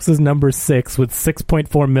Monster Trucks is number 6 with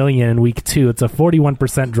 $6.4 million in week 2. It's a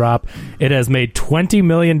 41% drop. It has made $20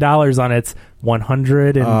 million on its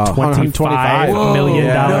 $125 million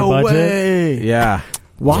budget. Way. Yeah.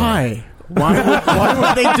 Why? Why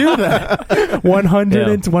would they do that?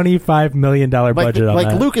 $125 million budget on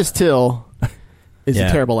that. Lucas Till is a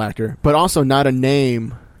terrible actor, but also not a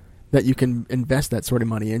name that you can invest that sort of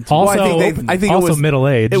money into. Also, I think also it was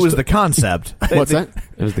middle-aged. It was the concept. What's that?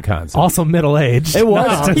 It was the concept. Also middle-aged. It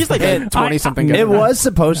was. He's like a 20-something guy. It was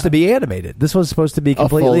supposed to be animated. This was supposed to be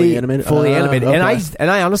completely fully animated. Okay. And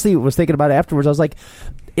I honestly was thinking about it afterwards. I was like,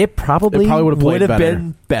 it probably would have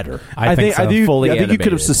been better. I think so. I think you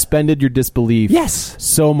could have suspended your disbelief. Yes.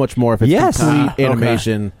 So much more if it's complete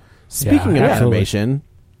animation. Okay. Speaking of animation,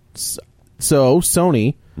 so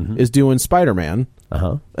Sony is doing Spider-Man.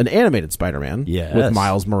 An animated Spider-Man with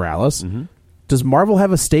Miles Morales. Does Marvel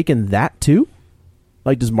have a stake in that too?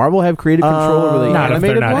 Like, does Marvel have creative control over the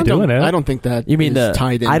animated one? Doing it. I don't think that you mean is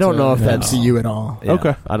tied into I don't know if that's MCU at all. Yeah,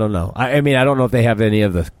 okay, I don't know. I mean, I don't know if they have any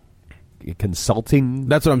of the consulting.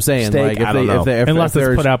 That's what I'm saying. Stake. Like, unless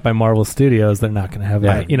it's put out by Marvel Studios, they're not going to have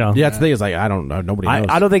that. You know, the thing is, like, I don't know. Nobody knows.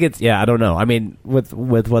 I don't think it's. Yeah, I don't know. I mean, with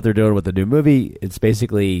what they're doing with the new movie, it's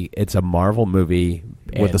basically a Marvel movie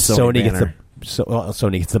with the Sony banner.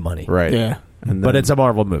 Sony gets the money, right? Yeah, but it's a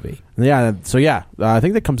Marvel movie. Yeah, so I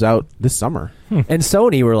think that comes out this summer. And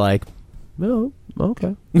Sony were like, "Oh,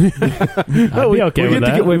 okay, I'd be okay with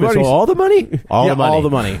that." We've already all the money, all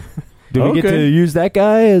the money. Do we get to use that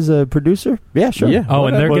guy as a producer? Yeah, sure. Yeah. Oh,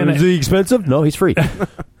 and they're gonna. Is he expensive? No, he's free.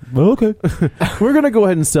 Well, okay. We're going to go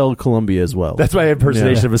ahead and sell Columbia as well. That's my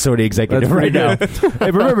impersonation of a Sony executive right now.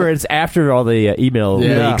 Hey, remember, it's after all the email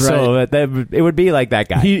leaks, so it would be like that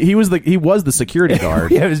guy. He was the security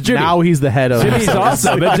guard. Yeah, it was Jimmy. Now he's the head of. Jimmy's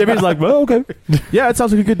awesome. And Jimmy's like, well, okay. Yeah, it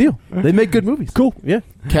sounds like a good deal. They make good movies. Cool. Yeah.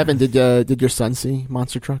 Kevin, did your son see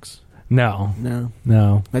Monster Trucks? No.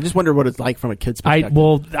 I just wonder what it's like from a kid's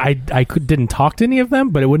perspective. I didn't talk to any of them,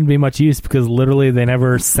 but it wouldn't be much use because literally they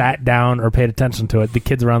never sat down or paid attention to it. The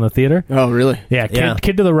kids around the theater. Oh, really? Yeah.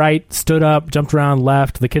 Kid to the right stood up, jumped around,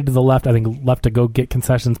 left. The kid to the left, I think, left to go get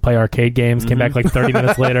concessions, play arcade games. Came back like 30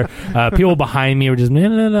 minutes later. People behind me were just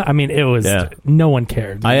no. I mean, it was no one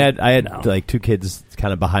cared. I had like two kids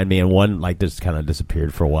kind of behind me, and one like just kind of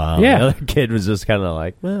disappeared for a while. Yeah. The other kid was just kind of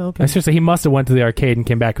like, well, okay. Seriously, he must have went to the arcade and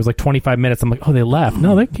came back. It was like 25 minutes. I'm like, oh, they left.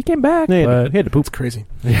 No, he came back. He had to poop. It's crazy.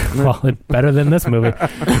 Well, better than this movie.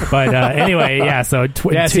 But anyway, yeah. So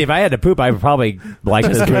see, if I had to poop, I would probably like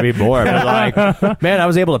this movie more. But like, man, I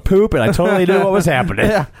was able to poop, and I totally knew what was happening.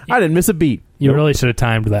 Yeah, I didn't miss a beat. You really should have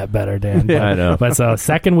timed that better, Dan. But, I know. But so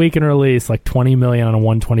second week in release, like $20 million on a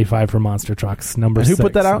 125 for Monster Trucks. Number 6. Who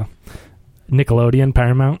put that out? Nickelodeon,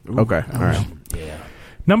 Paramount. Okay, all right. Yeah.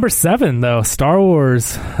 Number 7, though, Star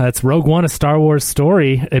Wars. That's Rogue One, a Star Wars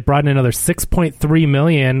story. It brought in another $6.3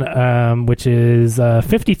 million, which is a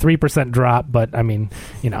 53% drop. But I mean,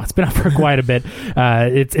 it's been up for quite a bit.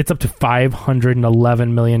 It's up to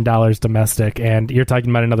 $511 million domestic, and you're talking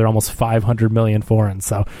about another almost $500 million foreign.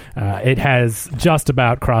 So it has just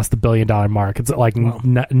about crossed the $1 billion mark. It's like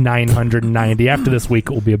 990. After this week,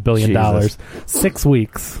 it will be $1 billion. 6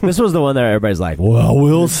 weeks. This was the one that everybody's like, well,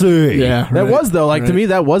 we'll see. Yeah, that was though. To me,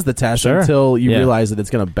 that was the test until you Yeah. realize that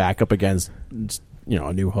it's going to back up against,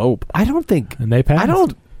 A New Hope. I don't think. And they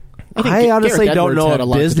passed. I honestly Gareth don't Edwards know had a if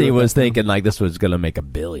lot to do Disney with was that, thinking like this was going to make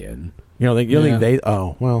 $1 billion. You don't think they?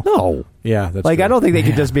 Oh well. No. Yeah, that's Like true. I don't think they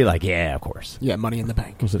could just be like, yeah, of course. Yeah, Money in the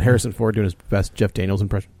Bank. Was it Harrison Ford doing his best Jeff Daniels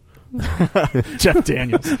impression? Jeff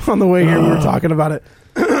Daniels. On the way here, we were talking about it,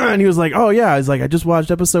 and he was like, "Oh yeah," he's like, "I just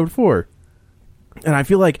watched episode 4." And I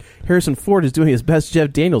feel like Harrison Ford is doing his best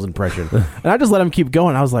Jeff Daniels impression. And I just let him keep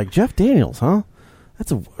going. I was like, Jeff Daniels, huh?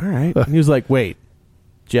 All right. And he was like, wait,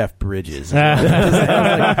 Jeff Bridges. I was like,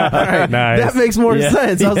 all right, Nice. that makes more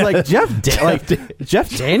sense. I was like, Jeff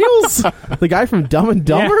Daniels? The guy from Dumb and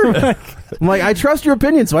Dumber? Yeah. I'm like, I trust your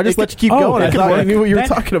opinion, so I just let you keep going. I thought I knew what you were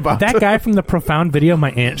talking about. That guy from the profound video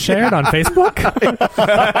my aunt shared on Facebook?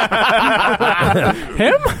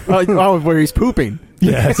 Him? Where he's pooping.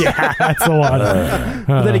 Yes. Yeah, that's the one.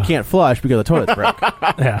 But then he can't flush because the toilet's broke.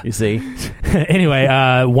 Yeah. You see? Anyway,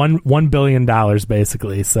 $1 billion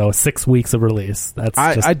basically. So 6 weeks of release. That's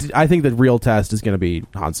I think the real test is going to be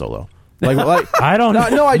Han Solo. Like I don't know.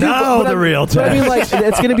 No, I do. No, the real test. But I mean, like,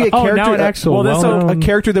 it's going to be a character. Now an actual a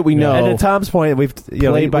character that we know. And to Tom's point, we've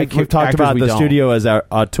talked about the studio as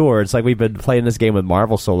our tour. It's like we've been playing this game with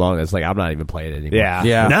Marvel so long. It's like I'm not even playing it anymore.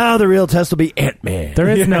 Yeah. Now the real test will be Ant-Man. There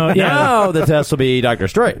is no. Yeah. Now the test will be Doctor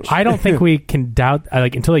Strange. I don't think we can doubt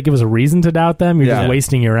until they give us a reason to doubt them. You're just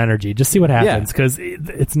wasting your energy. Just see what happens because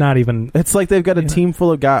it's not even. It's like they've got a team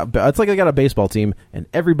full of guys. It's like they got a baseball team and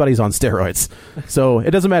everybody's on steroids. So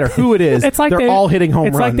it doesn't matter who it is. It's like they're all hitting home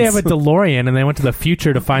runs. It's like they have a DeLorean and they went to the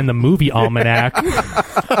future to find the movie almanac,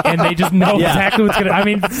 and they just know exactly what's gonna. I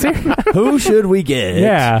mean, who should we get?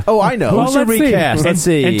 Yeah. Oh, I know. Who should we cast? Let's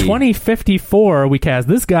see. In 2054, we cast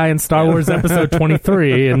this guy in Star Wars Episode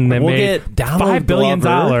 23, and they made $5 billion.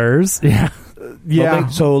 Yeah. Yeah.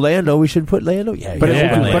 So Lando, we should put Lando. Yeah. But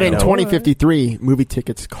Lando. in 2053, movie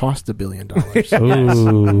tickets cost $1 billion.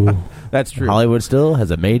 Ooh. That's true. Hollywood still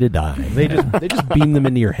has made a dime. They just beam them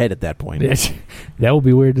into your head at that point. That will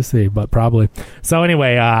be weird to see, but probably. So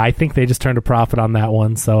anyway, I think they just turned a profit on that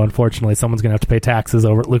one. So unfortunately, someone's going to have to pay taxes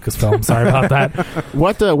over at Lucasfilm. Sorry about that.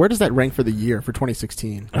 Where does that rank for the year for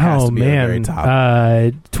 2016? Oh man,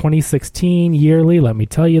 2016 yearly. Let me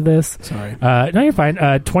tell you this. Sorry. No, you're fine.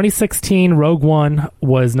 2016 Rogue One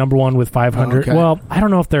was number 1 with 500. Okay. Well, I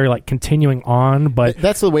don't know if they're like continuing on, but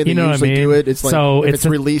that's the way they usually do it. It's like so if it's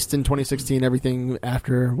released in 2016, everything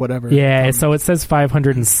after whatever. Yeah, so it says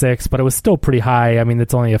 506, but it was still pretty high. I mean,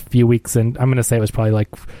 it's only a few weeks in. I'm going to say it was probably like,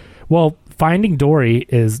 well, Finding Dory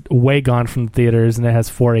is way gone from the theaters, and it has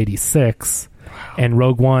 486, and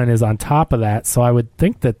Rogue One is on top of that. So I would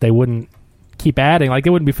think that they wouldn't keep adding. Like, it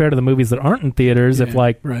wouldn't be fair to the movies that aren't in theaters if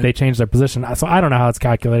they change their position. So I don't know how it's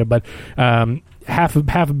calculated, but half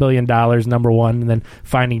 $1 billion, number 1, and then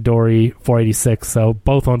Finding Dory, 486. So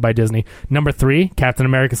both owned by Disney. Number 3, Captain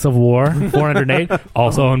America: Civil War, 408,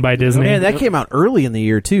 also owned by Disney. Man, that came out early in the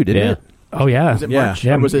year too, didn't it? Oh yeah. Was it March?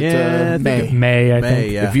 Or was it May? May, I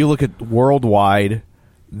think. If you look at worldwide,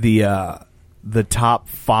 the top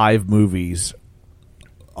 5 movies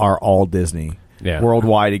are all Disney. Yeah.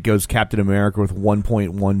 Worldwide, it goes Captain America with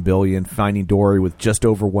 $1.1 billion, Finding Dory with just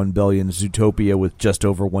over $1 billion, Zootopia with just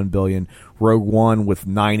over $1 billion, Rogue One with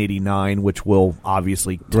 $989, which will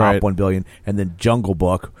obviously top $1 billion, and then Jungle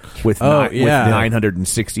Book with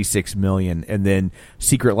 $966 million, and then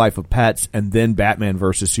Secret Life of Pets, and then Batman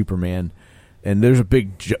vs Superman. And there's a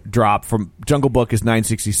big drop from Jungle Book is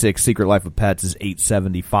 966, Secret Life of Pets is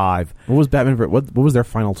 875. What was Batman? What was their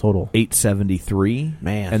final total? 873.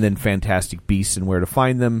 Man, and then Fantastic Beasts and Where to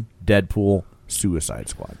Find Them, Deadpool, Suicide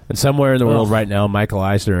Squad. And somewhere in the world right now, Michael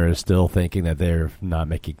Eisner is still thinking that they're not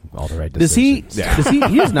making all the right decisions. Does he?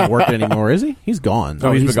 He's not working anymore, is he? He's gone.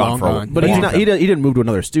 Oh, he's been gone for a while. But he's not. He didn't move to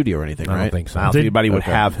another studio or anything, I right? don't think so. I don't think anybody would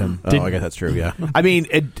have him. I guess that's true. Yeah. I mean,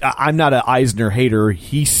 I'm not an Eisner hater.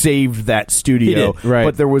 He saved that studio, right?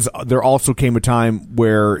 But there also came a time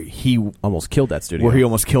where he almost killed that studio. Where he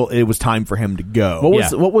almost killed. It was time for him to go.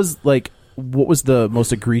 What was the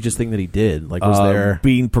most egregious thing that he did? Like, was there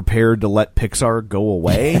being prepared to let Pixar go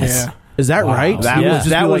away? Yeah. Is that right?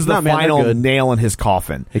 That was the final nail in his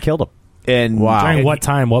coffin. They killed him. And during what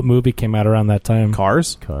time? What movie came out around that time?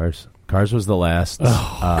 Cars. Cars was the last.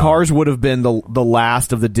 Cars would have been the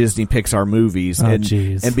last of the Disney Pixar movies.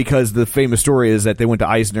 And because the famous story is that they went to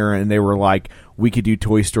Eisner and they were like, we could do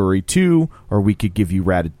Toy Story 2, or we could give you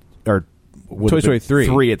Toy Story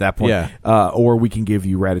 3 at that point. Or we can give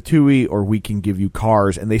you Ratatouille, or we can give you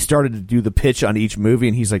Cars. And they started to do the pitch on each movie,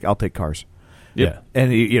 and he's like, I'll take Cars. Yeah.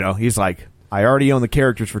 And he's like, I already own the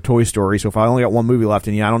characters for Toy Story, so if I only got one movie left,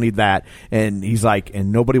 and I don't need that. And he's like,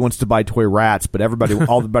 and nobody wants to buy toy rats, but everybody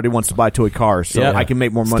wants to buy toy cars, so I can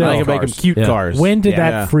make more money. I can make them cute cars. When did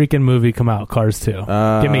that freaking movie come out? Cars 2.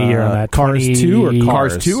 Give me a year on that. Cars 2 or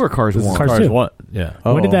Cars 2 or Cars 1? Cars 2. 1. Yeah.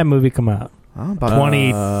 When did that movie come out? About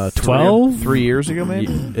 2012? 3 years ago,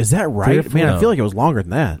 maybe? Is that right? Man, I feel like it was longer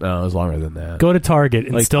than that. No, it was longer than that. Go to Target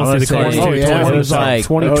and still see the Cars 2. It was like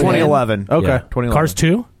 2011. Okay. 2011. Cars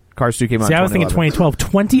 2? Cars 2 came out. See, I was thinking 2012,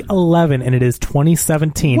 2011, and it is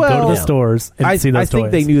 2017. Go to the stores and see those toys. I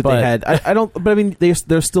think they knew they had. I don't. But I mean,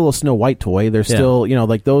 there's still a Snow White toy. There's still,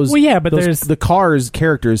 like those. Well, yeah, but there's the Cars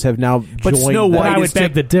characters have now but joined. Snow White I would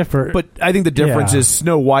beg to differ. But I think the difference is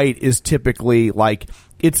Snow White is typically like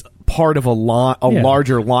it's part of a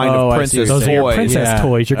larger line of princess those toys. Are your princess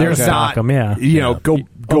toys. You're going to stock them.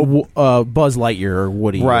 Go Buzz Lightyear or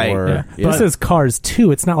Woody. Right. Or, This is Cars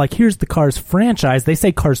 2. It's not like, here's the Cars franchise. They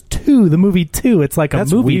say Cars 2, the movie 2. It's like a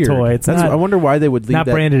movie weird. toy. It's I wonder why they would leave not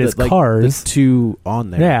branded as Cars. The 2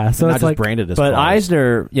 on there. Yeah, so not it's just like branded as But Cars.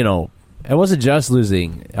 Eisner, it wasn't just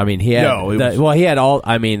losing. I mean, he had he had all.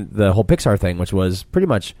 I mean, the whole Pixar thing, which was pretty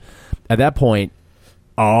much at that point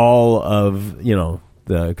all of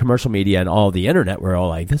the commercial media and all the internet were all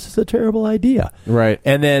like, "This is a terrible idea," right?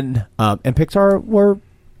 And then and Pixar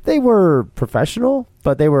were professional,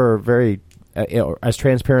 but they were very as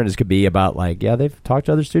transparent as could be about they've talked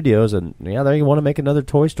to other studios and they want to make another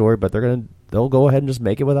Toy Story, but they'll go ahead and just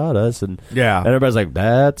make it without us, and everybody's like,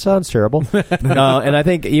 that sounds terrible. And I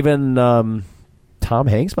think even Tom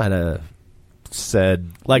Hanks might have said,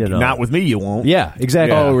 not with me, you won't. Yeah,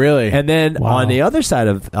 exactly. Oh, really? And then on the other side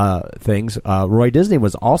of things, Roy Disney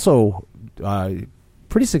was also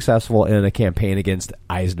pretty successful in a campaign against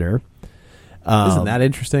Eisner. Isn't that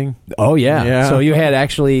interesting? Oh, yeah. So you had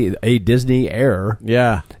actually a Disney error.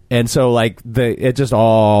 Yeah. And so, it just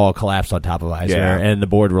all collapsed on top of Eisner, and the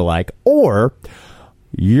board were like, or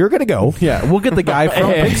you're going to go. Yeah, we'll get the guy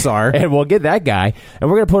from Pixar. And we'll get that guy, and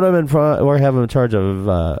we're going to put him in front, we're going to have him in charge of,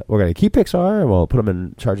 we're going to keep Pixar, and we'll put him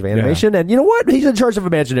in charge of animation, and you know what? He's in charge of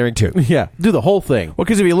Imagineering, too. Yeah, do the whole thing. Well,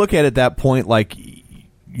 because if you look at it at that point,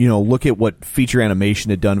 look at what feature animation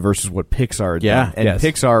had done versus what Pixar had done. And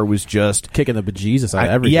Pixar was just kicking the bejesus out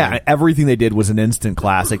of everything. Yeah, everything they did was an instant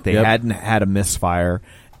classic. They hadn't had a misfire.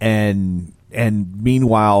 And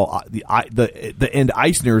meanwhile, the end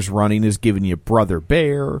Eisner's running is giving you Brother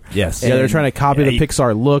Bear. Yes. They're trying to copy the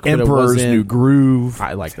Pixar look. Emperor's New Groove.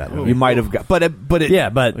 I like that movie. You might have got, but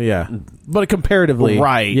comparatively,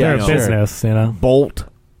 right? They're a business, Bolt.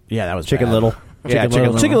 Yeah, that was Chicken bad. Little.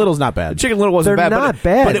 Chicken Little's not bad. Chicken Little wasn't They're bad. not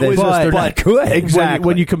bad, but it was they're not good. Exactly.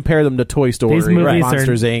 When you compare them to Toy Story, These movies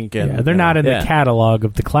Monsters Inc. And, they're not in the catalog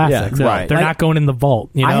of the classics. Yeah, right. They're not going in the vault.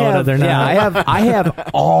 They're not. I have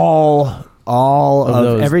all of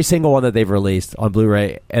those. every single one that they've released on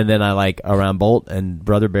Blu-ray, and then I like around Bolt and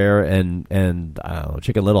Brother Bear and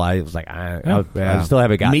Chicken Little. I was like, I still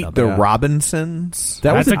haven't gotten Meet them. the Robinsons.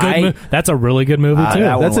 That's a good. That's a really good movie too.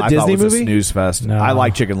 That's a Disney movie. Snooze fest. No. I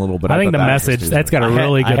like Chicken Little, but I think the message that's got a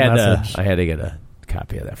really good message. I had to get a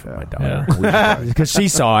copy of that for my daughter because she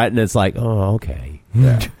saw it, and it's like, oh, okay.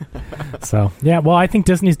 Yeah. So well, I think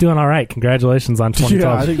Disney's doing all right. Congratulations on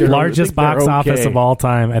 2012, largest box office of all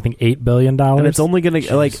time. I think $8 billion, and it's only going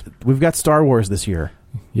to we've got Star Wars this year.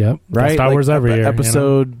 Yep, right. Star Wars every year.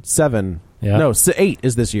 Episode 7. Yeah. No, 8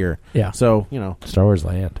 is this year. Yeah. So Star Wars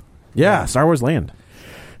Land. Yeah, Star Wars Land.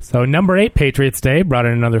 So number 8, Patriots Day, brought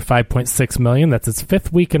in another $5.6 million. That's its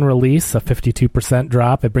 5th week in release, a 52%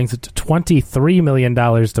 drop. It brings it to $23 million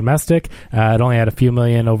domestic. It only had a few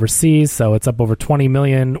million overseas, so it's up over $20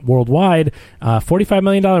 million worldwide. $45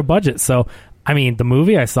 million budget. So, I mean, the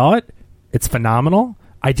movie, I saw it. It's phenomenal.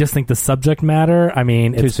 I just think the subject matter, I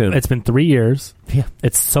mean, it's been 3 years. Yeah.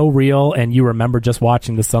 It's so real, and you remember just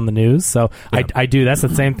watching this on the news. So I do. That's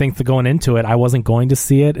the same thing for going into it. I wasn't going to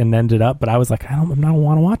see it and ended up, but I was like, I don't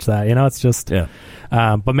want to watch that. It's just,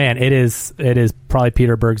 but man, it is probably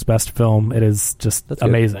Peter Berg's best film. It is just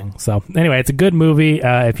amazing. So anyway, it's a good movie.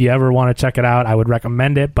 If you ever want to check it out, I would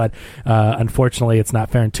recommend it, but unfortunately it's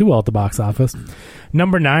not faring too well at the box office.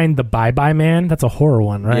 Number 9, The Bye-Bye Man. That's a horror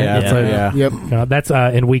one, right? Yeah. Yep. That's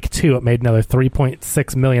in week 2. It made another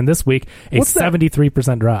 $3.6 million this week. A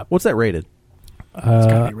 73% drop. What's that rated? It's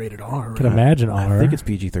got to be rated R. Can imagine R. I think it's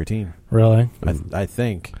PG-13. Really? I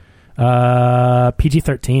think.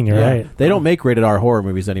 PG-13. You're right. They don't make rated R horror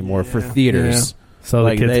movies anymore for theaters. So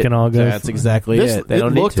the kids can all go. That's exactly it. They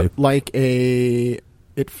don't looked need to. like a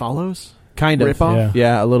It Follows kind of rip-off.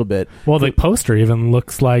 Yeah, a little bit. Well, the poster even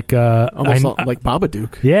looks like almost like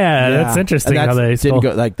Babadook. Yeah, that's interesting. And how they didn't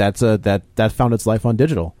go like that found its life on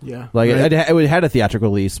digital. Yeah, like it had a theatrical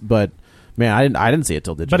release, but man, I didn't see it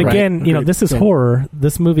till digital. But again, this is horror.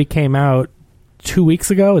 This movie came out 2 weeks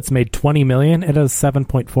ago. It's made $20 million. It has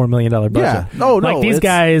 $7.4 million budget. Yeah. No, like these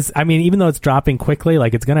guys. I mean, even though it's dropping quickly,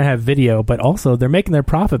 like it's going to have video, but also they're making their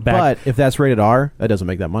profit back. But if that's rated R, that doesn't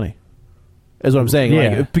make that money. Is what I'm saying.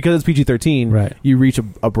 Yeah. Like, because it's PG-13, right? You reach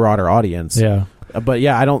a broader audience. Yeah. But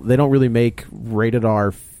yeah, they don't really make rated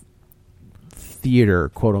R theater,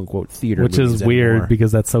 quote unquote theater, which is weird anymore.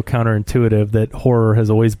 Because that's so counterintuitive that horror has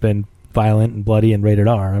always been violent and bloody and rated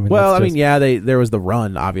R. I mean, there was the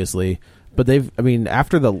Run, obviously. But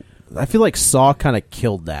after I feel like Saw kind of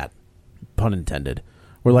killed that, pun intended.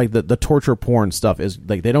 Where like the torture porn stuff is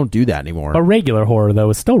like they don't do that anymore. A regular horror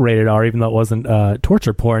though is still rated R, even though it wasn't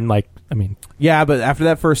torture porn. Like yeah, but after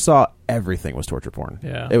that first Saw, everything was torture porn.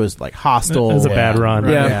 Yeah, it was like Hostel. It was a bad run.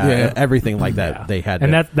 Right? Yeah, everything like that they had.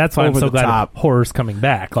 And that's why I'm so glad horror's coming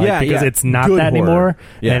back. Because it's not good that horror. Anymore,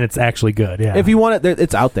 yeah. And it's actually good. Yeah, if you want it,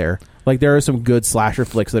 it's out there. Like there are some good slasher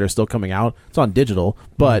flicks that are still coming out. It's on digital,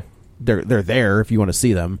 but they're there if you want to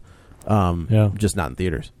see them. Just not in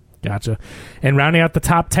theaters. Gotcha. And rounding out the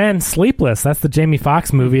top 10, Sleepless. That's the Jamie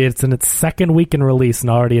Foxx movie. It's in its second week in release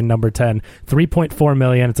and already in number 10. $3.4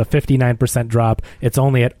 million. It's a 59% drop. It's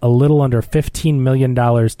only at a little under $15 million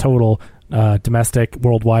total, domestic,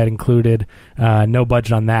 worldwide included. No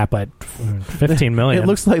budget on that, but $15 million. It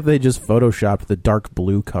looks like they just photoshopped the dark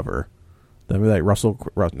blue cover. The like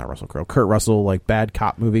Kurt Russell, like bad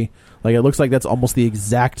cop movie. Like it looks like that's almost the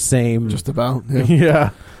exact same. Just about.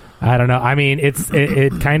 Yeah. I don't know. I mean,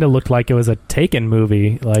 it kind of looked like it was a Taken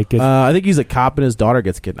movie. Like, I think he's a cop and his daughter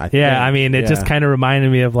gets kidnapped. It just kind of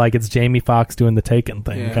reminded me of like it's Jamie Foxx doing the Taken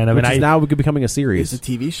thing, kind of. Which is now becoming a series. It's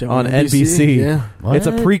a TV show on NBC. Yeah, it's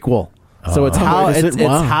a prequel. So it's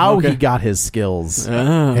how he got his skills,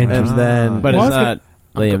 and then but it's not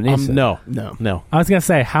Liam Neeson. No. I was gonna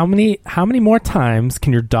say how many more times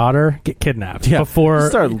can your daughter get kidnapped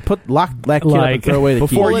before lock that kid up and throw away the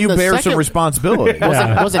before key. you bear some responsibility?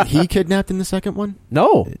 Wasn't he kidnapped in the second one?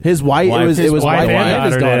 No, his wife. It was wife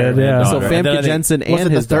and his daughter. Yeah. So Famke Jensen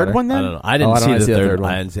and his third daughter. one then? I don't know. I didn't see the third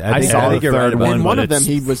one. I saw the third one. And one of them,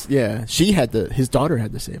 she had his daughter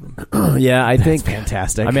had to save him. Yeah, I think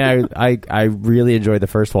fantastic. I mean, I really enjoyed the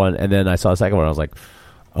first one, and then I saw the second one. I was like,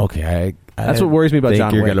 okay, that's what worries me about John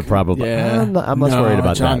Wick. You're going to probably. Yeah. I'm less worried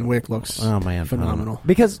about John that. John Wick looks phenomenal.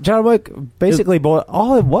 Because John Wick, basically,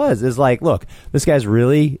 all it was is like, look, this guy's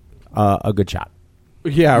really a good shot.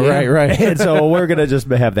 Yeah, right. And so we're going to just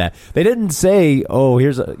have that. They didn't say,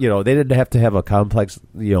 they didn't have to have a complex,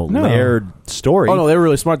 layered story. Oh, no, they were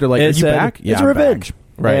really smart. They're like, are you back? Yeah, it's a revenge.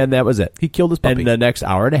 Right. And that was it. He killed his puppy. And the next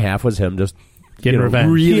hour and a half was him just getting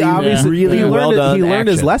revenge. He well done. He learned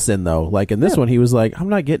his lesson, though. Like in this one, he was like, I'm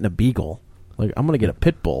not getting a beagle. Like, I'm going to get a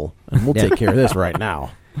pit bull, and we'll take care of this right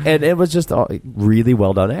now. And it was just really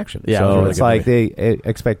well done action. Yeah, so really it's like the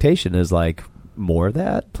expectation is like more of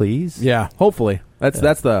that, please. Yeah, hopefully. That's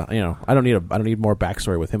the I don't need more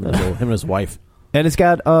backstory with him and his wife. And it's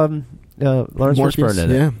got Lawrence Fishburne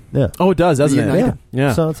in it. Yeah. Oh, it does, doesn't it?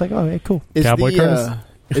 Yeah. So it's like, oh, hey, cool. Cowboy Curtis.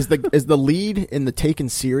 Is the lead in the Taken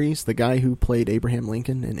series the guy who played Abraham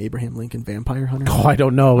Lincoln in Abraham Lincoln Vampire Hunter? Oh, I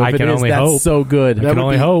don't know. I can only hope. That's so good. I can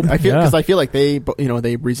only hope. I feel like they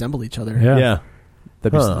resemble each other. Yeah.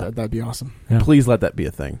 That'd be awesome. Yeah. Please let that be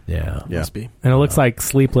a thing. Yeah. Must be. And it looks like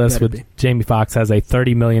Sleepless with Jamie Foxx has a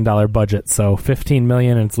 $30 million budget, so $15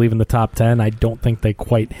 million, and it's leaving the top 10. I don't think they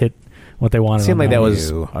quite hit what they wanted. It seemed like that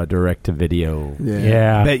was a direct-to-video.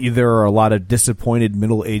 Yeah. I bet you there are a lot of disappointed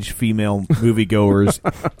middle-aged female moviegoers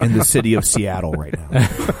in the city of Seattle right now.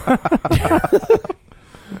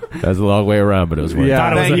 That was a long way around, but it was worth it.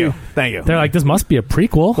 Yeah, Thank you. They're like, this must be a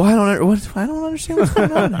prequel. Well, I don't understand what's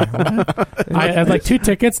going on there. I had like 2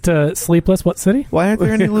 tickets to Sleepless. What city? Why aren't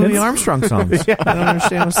there any Louis Armstrong songs? I don't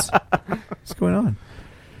understand what's going on.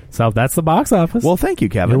 So that's the box office. Well, thank you,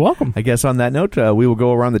 Kevin. You're welcome. I guess on that note, we will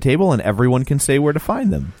go around the table and everyone can say where to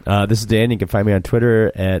find them. This is Dan. You can find me on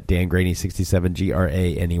Twitter at DanGraney67,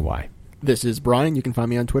 GRANEY. This is Brian. You can find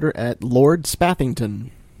me on Twitter at Lord Spathington.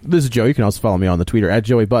 This is Joe. You can also follow me on the Twitter at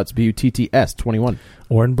Joey Butts, BUTTS 21.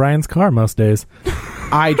 Or in Brian's car most days.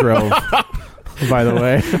 I drove. by the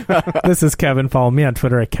way. This is Kevin. Follow me on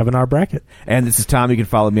Twitter at Kevin R. Brackett. And this is Tom. You can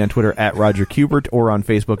follow me on Twitter at Roger Kubert or on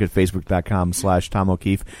Facebook at facebook.com/Tom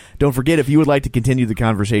O'Keefe. Don't forget, if you would like to continue the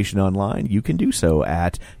conversation online, you can do so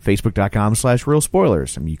at facebook.com/Real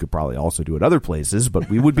Spoilers. I mean, you could probably also do it other places, but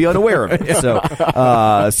we would be unaware of it.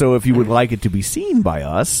 So if you would like it to be seen by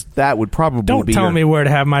us, that would probably Don't be tell me where to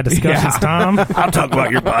have my discussions, Tom. I'll talk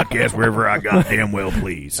about your podcast wherever I goddamn well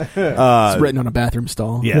please. It's written on a bathroom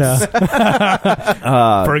stall. Yes.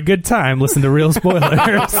 For a good time, listen to Real Spoilers. Did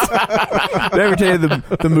I ever tell you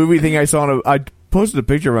the movie thing I saw? I posted a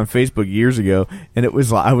picture on Facebook years ago, and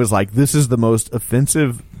I was like, this is the most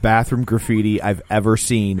offensive bathroom graffiti I've ever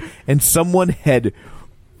seen. And someone had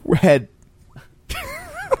what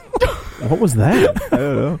was that? I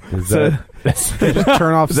don't know. Just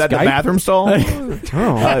turn off. Is that Skype? the bathroom stall?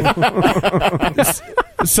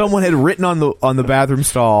 Someone had written on the bathroom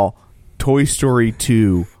stall, "Toy Story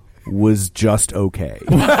 2 was just okay."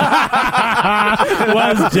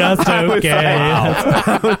 Was just okay.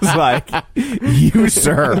 I was like, you,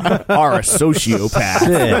 sir, are a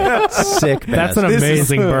sociopath. Sick. That's an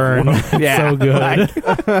amazing burn. Yeah. So good.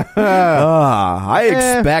 I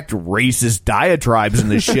expect racist diatribes in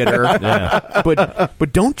the shitter. Yeah.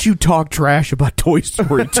 But don't you talk trash about Toy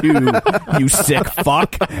Story 2, you sick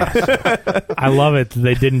fuck. I love it.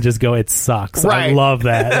 They didn't just go, it sucks. Right. I love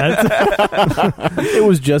that. It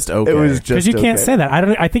was just okay. It was just because you can't say that.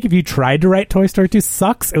 I think if you tried to write Toy Story 2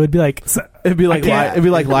 sucks, it would be like liar.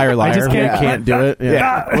 I just can't do it.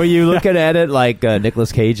 Yeah. Were you looking at it like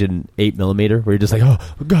Nicolas Cage in 8mm, where you're just like, oh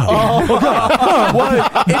god,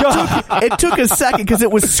 It took a second because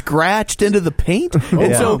it was scratched into the paint,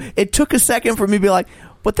 and so it took a second for me to be like,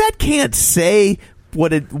 but that can't say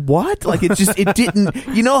what like it didn't.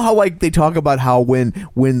 You know how like they talk about how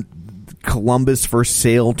when Columbus first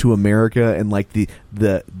sailed to America and like the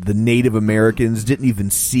Native Americans didn't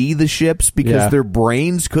even see the ships because their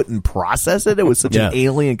brains couldn't process it. It was such an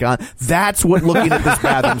alien That's what looking at this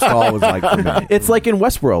bathroom stall was like for me. It's like in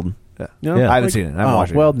Westworld. No, I haven't seen it. I haven't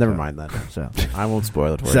watched it. Well, never mind then. So I won't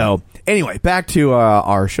spoil it for you. So anyway, back to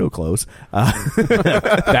our show close. Back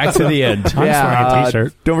to the end. I'm wearing a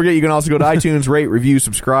t-shirt. Don't forget, you can also go to iTunes, rate, review,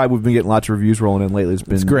 subscribe. We've been getting lots of reviews rolling in lately.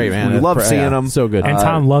 It's great, man. We love seeing them. So good. And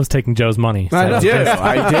Tom loves taking Joe's money. So. I do.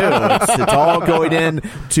 It's all going in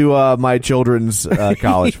to my children's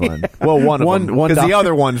college fund. Well, one of them. Because the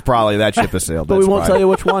other one's probably that ship has sailed. But we won't tell you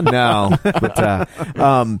which one. No.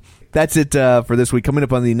 But that's it for this week. Coming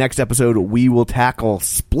up on the next episode, we will tackle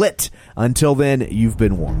Split. Until then, you've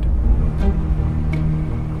been warned.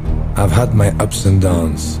 I've had my ups and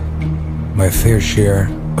downs, my fair share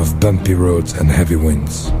of bumpy roads and heavy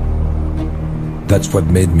winds. That's what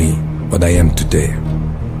made me what I am today.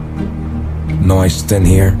 Now I stand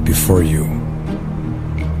here before you.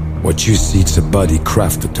 What you see is a body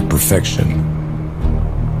crafted to perfection,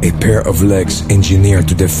 a pair of legs engineered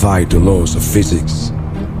to defy the laws of physics,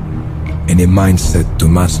 and a mindset to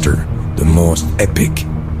master the most epic